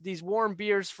warm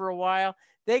beers for a while.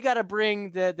 They got to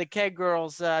bring the keg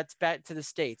girls back to the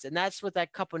States. And that's what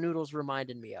that cup of noodles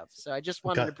reminded me of. So I just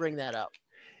wanted to bring that up.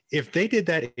 if they did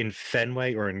that in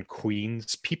Fenway or in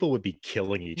Queens, people would be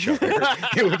killing each other.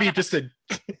 It would be just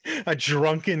a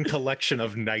drunken collection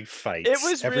of knife fights.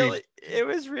 It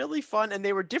was really fun, and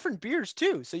they were different beers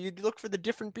too. So you'd look for the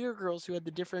different beer girls who had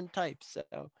the different types.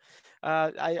 So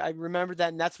I remember that,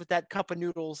 and that's what that cup of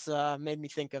noodles made me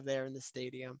think of there in the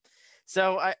stadium.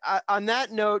 So I on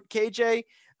that note, KJ,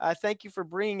 thank you for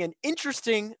bringing an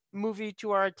interesting movie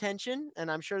to our attention, and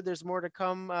I'm sure there's more to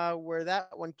come where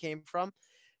that one came from.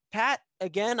 Pat,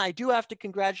 again, I do have to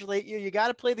congratulate you. You got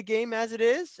to play the game as it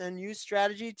is and use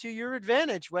strategy to your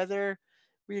advantage, whether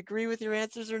we agree with your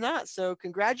answers or not. So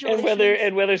congratulations.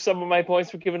 And whether some of my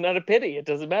points were given out of pity, it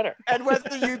doesn't matter. And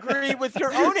whether you agree with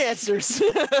your own answers.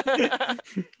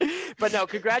 But no,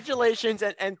 congratulations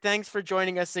and thanks for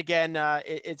joining us again.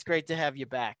 It's great to have you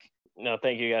back. No,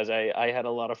 thank you guys. I had a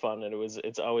lot of fun, and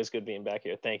it's always good being back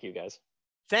here. Thank you guys.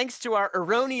 Thanks to our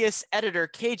erroneous editor,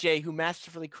 KJ, who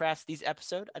masterfully crafts these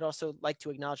episodes. I'd also like to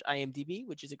acknowledge IMDb,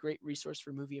 which is a great resource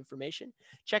for movie information.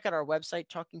 Check out our website,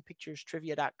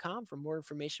 talkingpicturestrivia.com, for more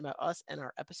information about us and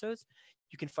our episodes.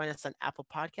 You can find us on Apple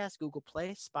Podcasts, Google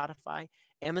Play, Spotify,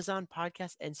 Amazon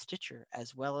Podcasts, and Stitcher,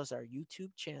 as well as our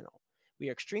YouTube channel. We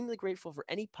are extremely grateful for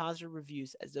any positive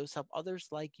reviews, as those help others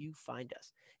like you find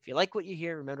us. If you like what you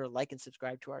hear, remember to like and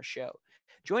subscribe to our show.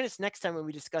 Join us next time when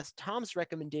we discuss Tom's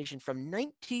recommendation from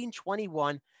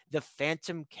 1921, The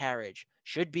Phantom Carriage.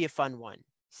 Should be a fun one.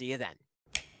 See you then.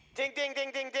 Ding, ding,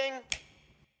 ding, ding, ding.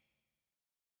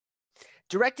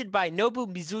 Directed by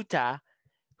Nobu Mizuta,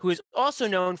 who is also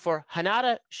known for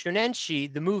Hanada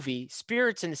Shonenshi, the movie,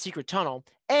 Spirits in the Secret Tunnel,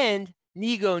 and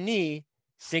Nigo Ni,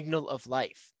 Signal of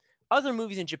Life. Other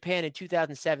movies in Japan in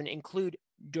 2007 include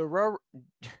Dororo.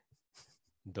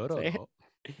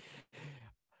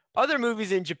 Other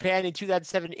movies in Japan in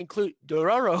 2007 include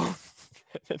Dororo.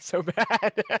 That's so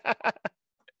bad.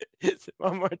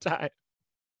 One more time.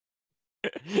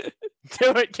 Do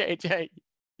it, KJ.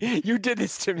 You did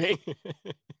this to me.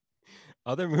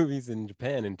 Other movies in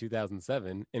Japan in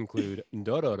 2007 include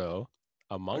Dororo,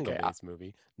 a manga-based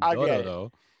movie. Dororo.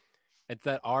 Okay. It's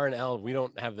that R and L. We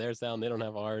don't have their sound. They don't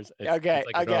have ours. It's like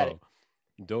I got it.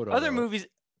 Dororo.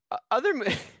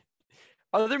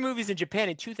 Other movies in Japan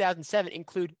in 2007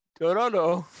 include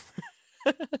Dororo.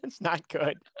 It's not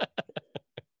good.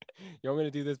 You want me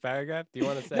to do this paragraph? Do you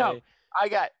want to say? No, I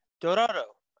got Dororo.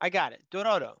 I got it.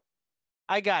 Dororo.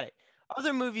 I got it.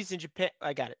 Other movies in Japan.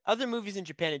 I got it. Other movies in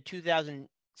Japan in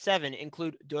 2007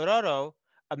 include Dororo,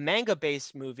 a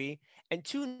manga-based movie, and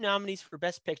 2 nominees for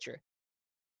Best Picture.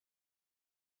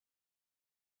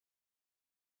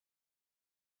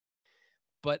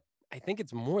 But I think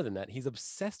it's more than that. He's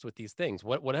obsessed with these things.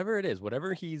 Whatever it is,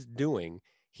 whatever he's doing,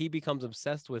 he becomes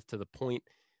obsessed with to the point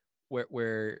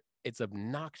where it's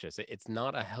obnoxious. It's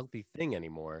not a healthy thing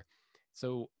anymore.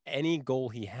 So any goal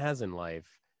he has in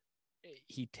life,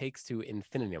 he takes to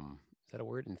infinitum. Is that a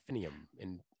word? Infinitum.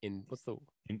 In what's the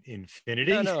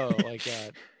infinity? No, like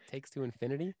takes to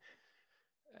infinity.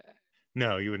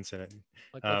 No, you wouldn't say that.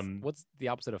 Like what's the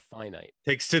opposite of finite?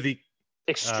 Takes to the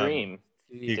extreme.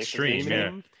 The extreme,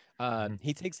 yeah.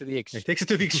 He takes to the extreme. He takes it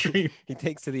to the extreme. He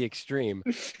takes to the extreme.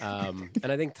 And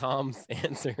I think Tom's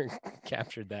answer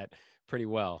captured that pretty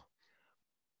well.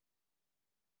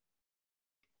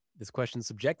 This question's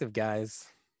subjective, guys.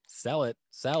 Sell it.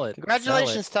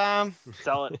 Congratulations, Tom.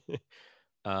 Sell it.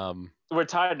 We're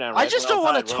tired now, right? I just don't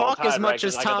want to talk as much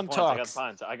as Tom talks.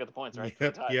 I got the points, right?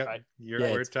 Yep, tied, yep. right?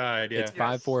 We're tied, yeah. It's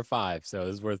 5-4-5, so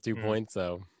this is worth 2 points,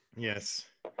 so. Yes.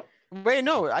 Wait,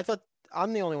 no, I thought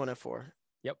I'm the only one at 4.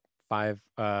 Yep. 5,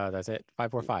 that's it.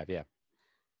 5-4-5, yeah.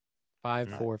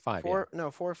 5-4-5, yeah.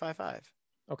 No, 4-5-5.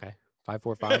 Okay.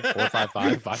 5-4-5,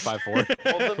 4-5-5,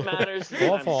 5-5-4. All that matters.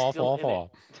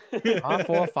 Fall. Our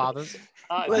forefathers.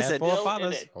 Listen,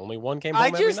 forefathers. Only one came home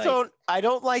every night. I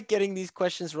don't like getting these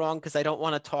questions wrong because I don't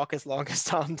want to talk as long as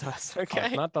Tom does. Okay.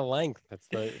 It's not the length. It's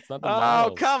not the Oh,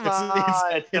 miles. come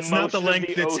on. It's not the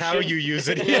length. It's how you use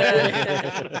it.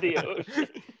 Yeah. The ocean.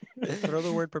 Throw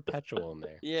the word perpetual in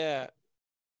there. Yeah.